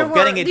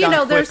getting it done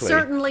quickly. There's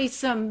certainly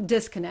some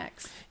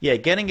disconnects. Yeah,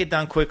 getting it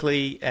done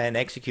quickly and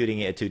executing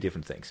it are two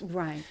different things.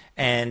 Right.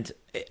 And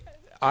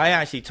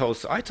I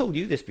told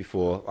you this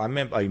before. I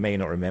remember, you may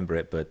not remember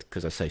it, but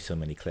because I say so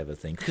many clever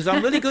things. Because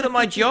I'm really good at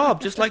my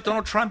job, just like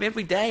Donald Trump.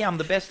 Every day, I'm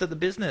the best at the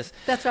business.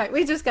 That's right.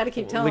 We just got to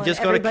keep telling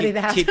everybody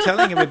that. Keep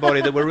telling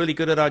everybody that we're really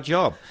good at our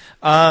job.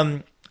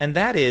 And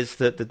that is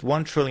that the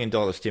 $1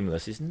 trillion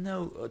stimulus is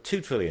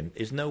 $2 trillion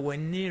is nowhere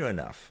near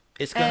enough.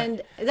 It's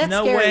and that's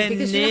nowhere scary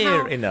because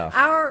near enough.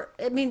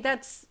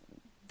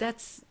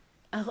 That's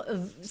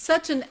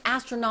such an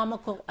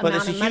astronomical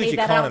amount of money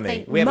that I don't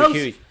think we have a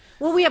huge.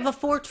 Well, we have a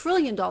 $4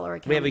 trillion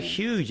economy. We have a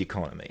huge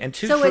economy, and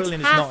 $2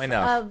 trillion is not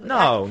enough. No.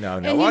 Our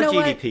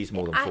GDP is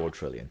more than $4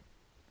 trillion.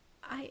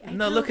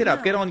 Look it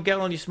up. Get on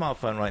your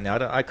smartphone right now.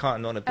 I can't.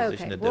 I'm not in a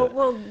position to do it.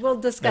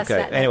 We'll discuss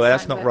that. Okay. Anyway,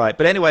 that's not right.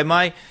 But anyway,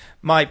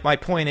 my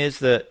point is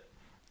that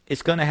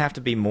it's going to have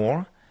to be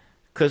more,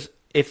 because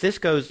if this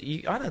goes, do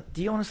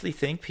you honestly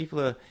think people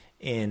are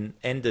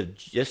end of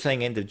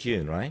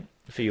June, right,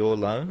 for your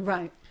loan?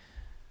 Right.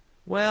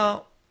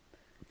 Well,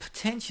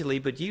 potentially,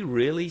 but do you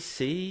really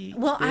see?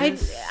 Well,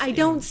 I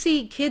don't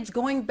see kids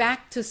going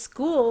back to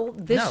school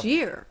this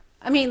year.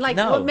 I mean,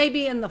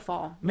 maybe in the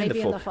fall.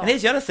 Maybe in the fall. And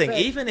here's the other thing.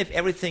 Even if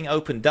everything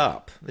opened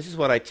up, this is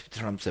what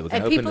Trump said.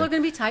 And people are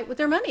going to be tight with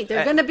their money.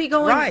 They're going to be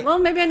going, well,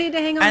 maybe I need to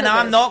hang on to this. And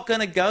I'm not going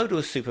to go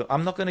to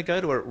I'm not going to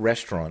go to a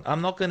restaurant.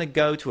 I'm not going to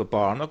go to a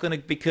bar. I'm not going to,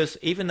 because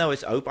even though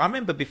it's open, I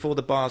remember before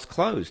the bars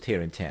closed here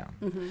in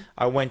town,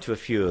 I went to a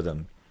few of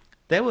them.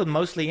 They were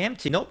mostly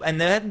empty. And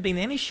there hadn't been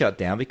any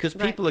shutdown because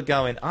people are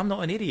going, I'm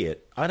not an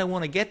idiot. I don't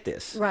want to get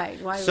this. Right.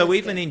 So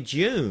even in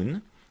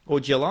June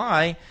or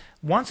July,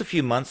 once a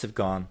few months have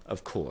gone,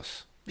 of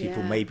course,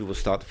 people maybe will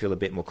start to feel a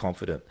bit more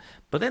confident.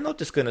 But they're not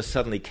just going to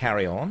suddenly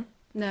carry on.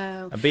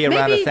 No. And be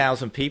around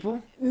 1,000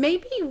 people.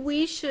 Maybe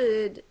we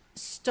should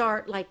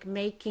start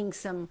making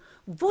some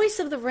Voice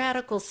of the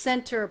Radical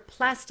Center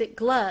plastic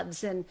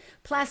gloves and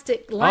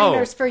plastic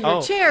liners for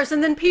your chairs,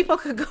 and then people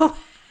could go.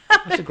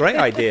 That's a great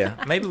idea.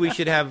 Maybe we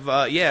should have,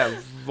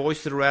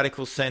 Voice of the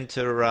Radical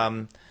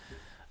Center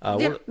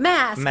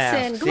masks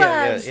and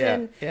gloves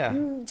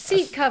and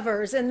seat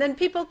covers, and then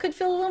people could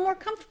feel a little more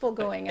comfortable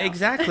going out.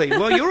 Exactly.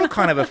 Well, you're a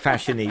kind of a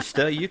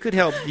fashionista. You could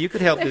help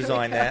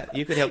design that.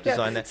 You could help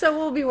design that. So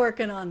we'll be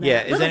working on that.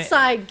 Yeah, little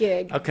side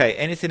gig. Okay.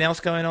 Anything else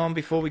going on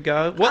before we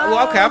go?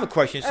 Well, okay. I have a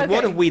question. So,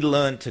 what have we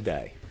learned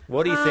today?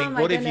 What do you think?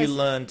 What have you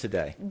learned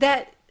today?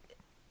 That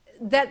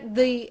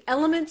the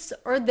elements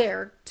are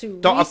there to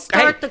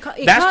restart the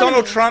economy. That's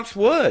Donald Trump's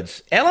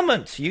words.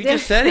 Elements. You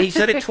just said it. He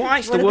said it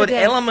twice. The word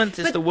element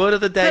is the word of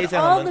the day. But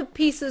all the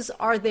pieces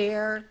are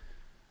there,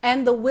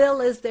 and the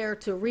will is there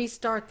to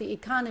restart the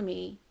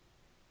economy.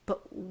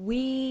 But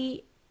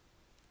we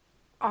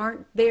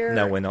aren't there.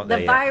 No, we're not there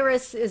yet. The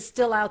virus is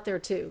still out there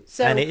too.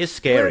 So and it is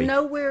scary. We're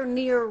nowhere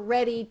near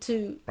ready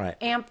to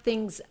amp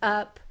things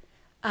up.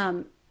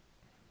 And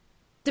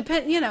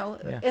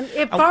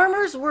if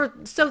farmers were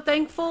so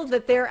thankful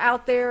that they're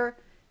out there,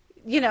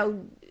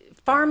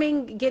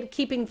 farming,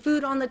 keeping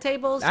food on the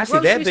tables.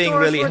 Actually, they're being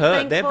really hurt.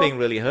 Thankful. They're being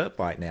really hurt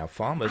right now.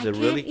 Farmers are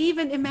really. I can't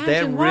even imagine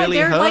they're why really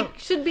they're hurt.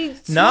 Should be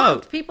swamped.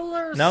 No, people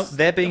are. No,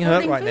 they're being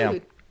hurt right now.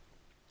 Food.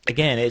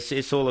 Again,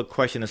 it's all a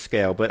question of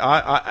scale. But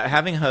I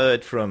having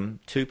heard from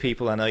two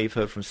people, I know you've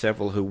heard from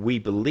several who we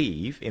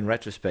believe, in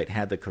retrospect,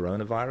 had the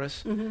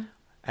coronavirus,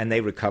 and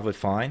they recovered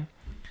fine.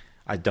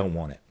 I don't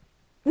want it.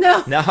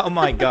 No. No, oh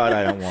my God,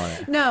 I don't want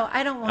it. No,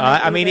 I don't want it.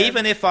 I mean,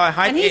 even if I...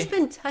 And he's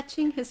been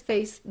touching his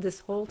face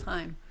this whole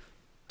time.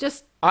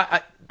 Just...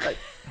 I'm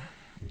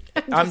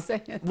just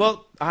saying.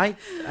 Well, but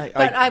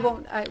I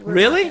won't...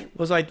 Really?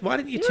 Why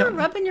didn't you tell me? You were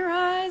rubbing your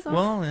eyes.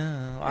 Well,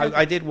 yeah.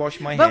 I did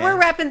wash my hands. But we're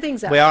wrapping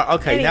things up. We are.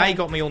 Okay, anyway. Now you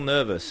got me all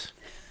nervous.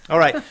 All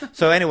right.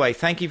 So anyway,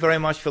 thank you very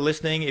much for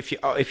listening. If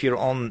you're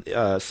on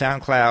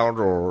SoundCloud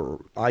or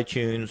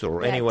iTunes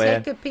or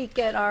anywhere, take a peek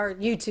at our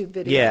YouTube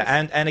videos.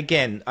 Yeah, and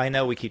again, I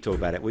know we keep talking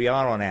about it. We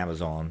are on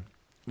Amazon.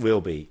 Will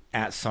be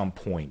at some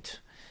point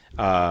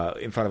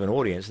in front of an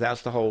audience. That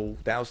was the whole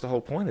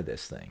point of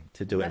this thing,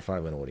 to do it in front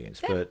of an audience.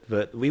 Yeah.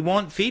 But we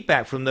want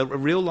feedback from the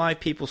real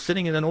live people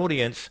sitting in an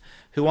audience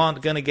who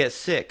aren't going to get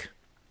sick.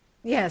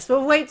 Yes,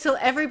 we'll wait till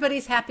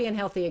everybody's happy and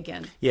healthy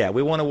again. Yeah,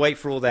 we want to wait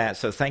for all that.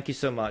 So thank you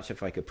so much.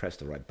 If I could press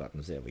the right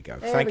buttons, there we go.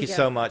 Thank you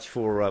so much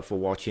for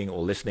watching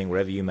or listening,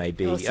 wherever you may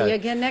be. We'll see you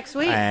again next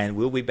week. And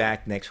we'll be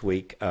back next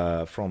week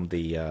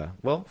hopefully,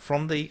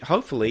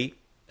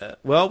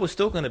 we're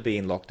still going to be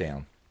in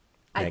lockdown.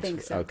 I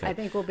think so. Okay. I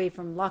think we'll be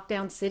from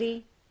Lockdown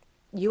City,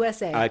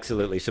 USA.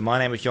 Absolutely. So my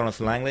name is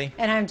Jonathan Langley.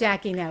 And I'm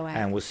Jackie Nowak.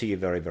 And we'll see you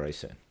very, very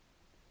soon.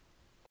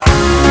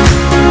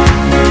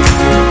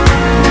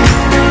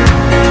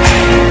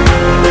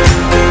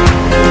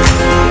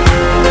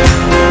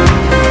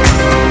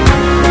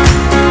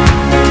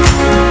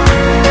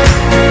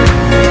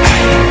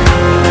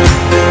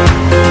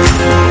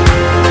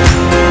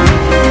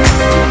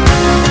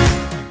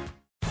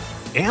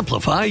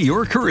 Amplify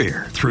your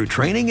career through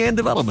training and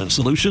development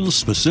solutions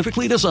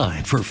specifically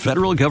designed for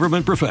federal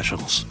government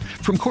professionals.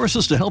 From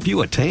courses to help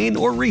you attain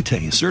or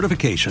retain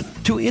certification,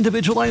 to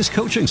individualized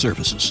coaching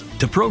services,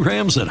 to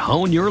programs that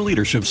hone your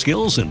leadership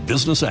skills and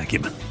business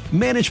acumen,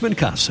 Management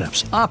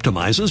Concepts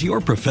optimizes your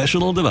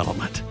professional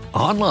development.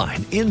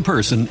 Online, in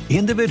person,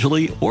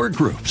 individually, or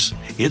groups,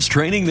 it's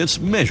training that's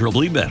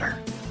measurably better.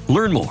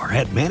 Learn more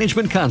at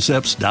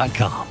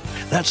managementconcepts.com.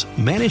 That's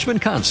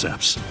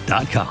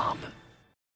managementconcepts.com.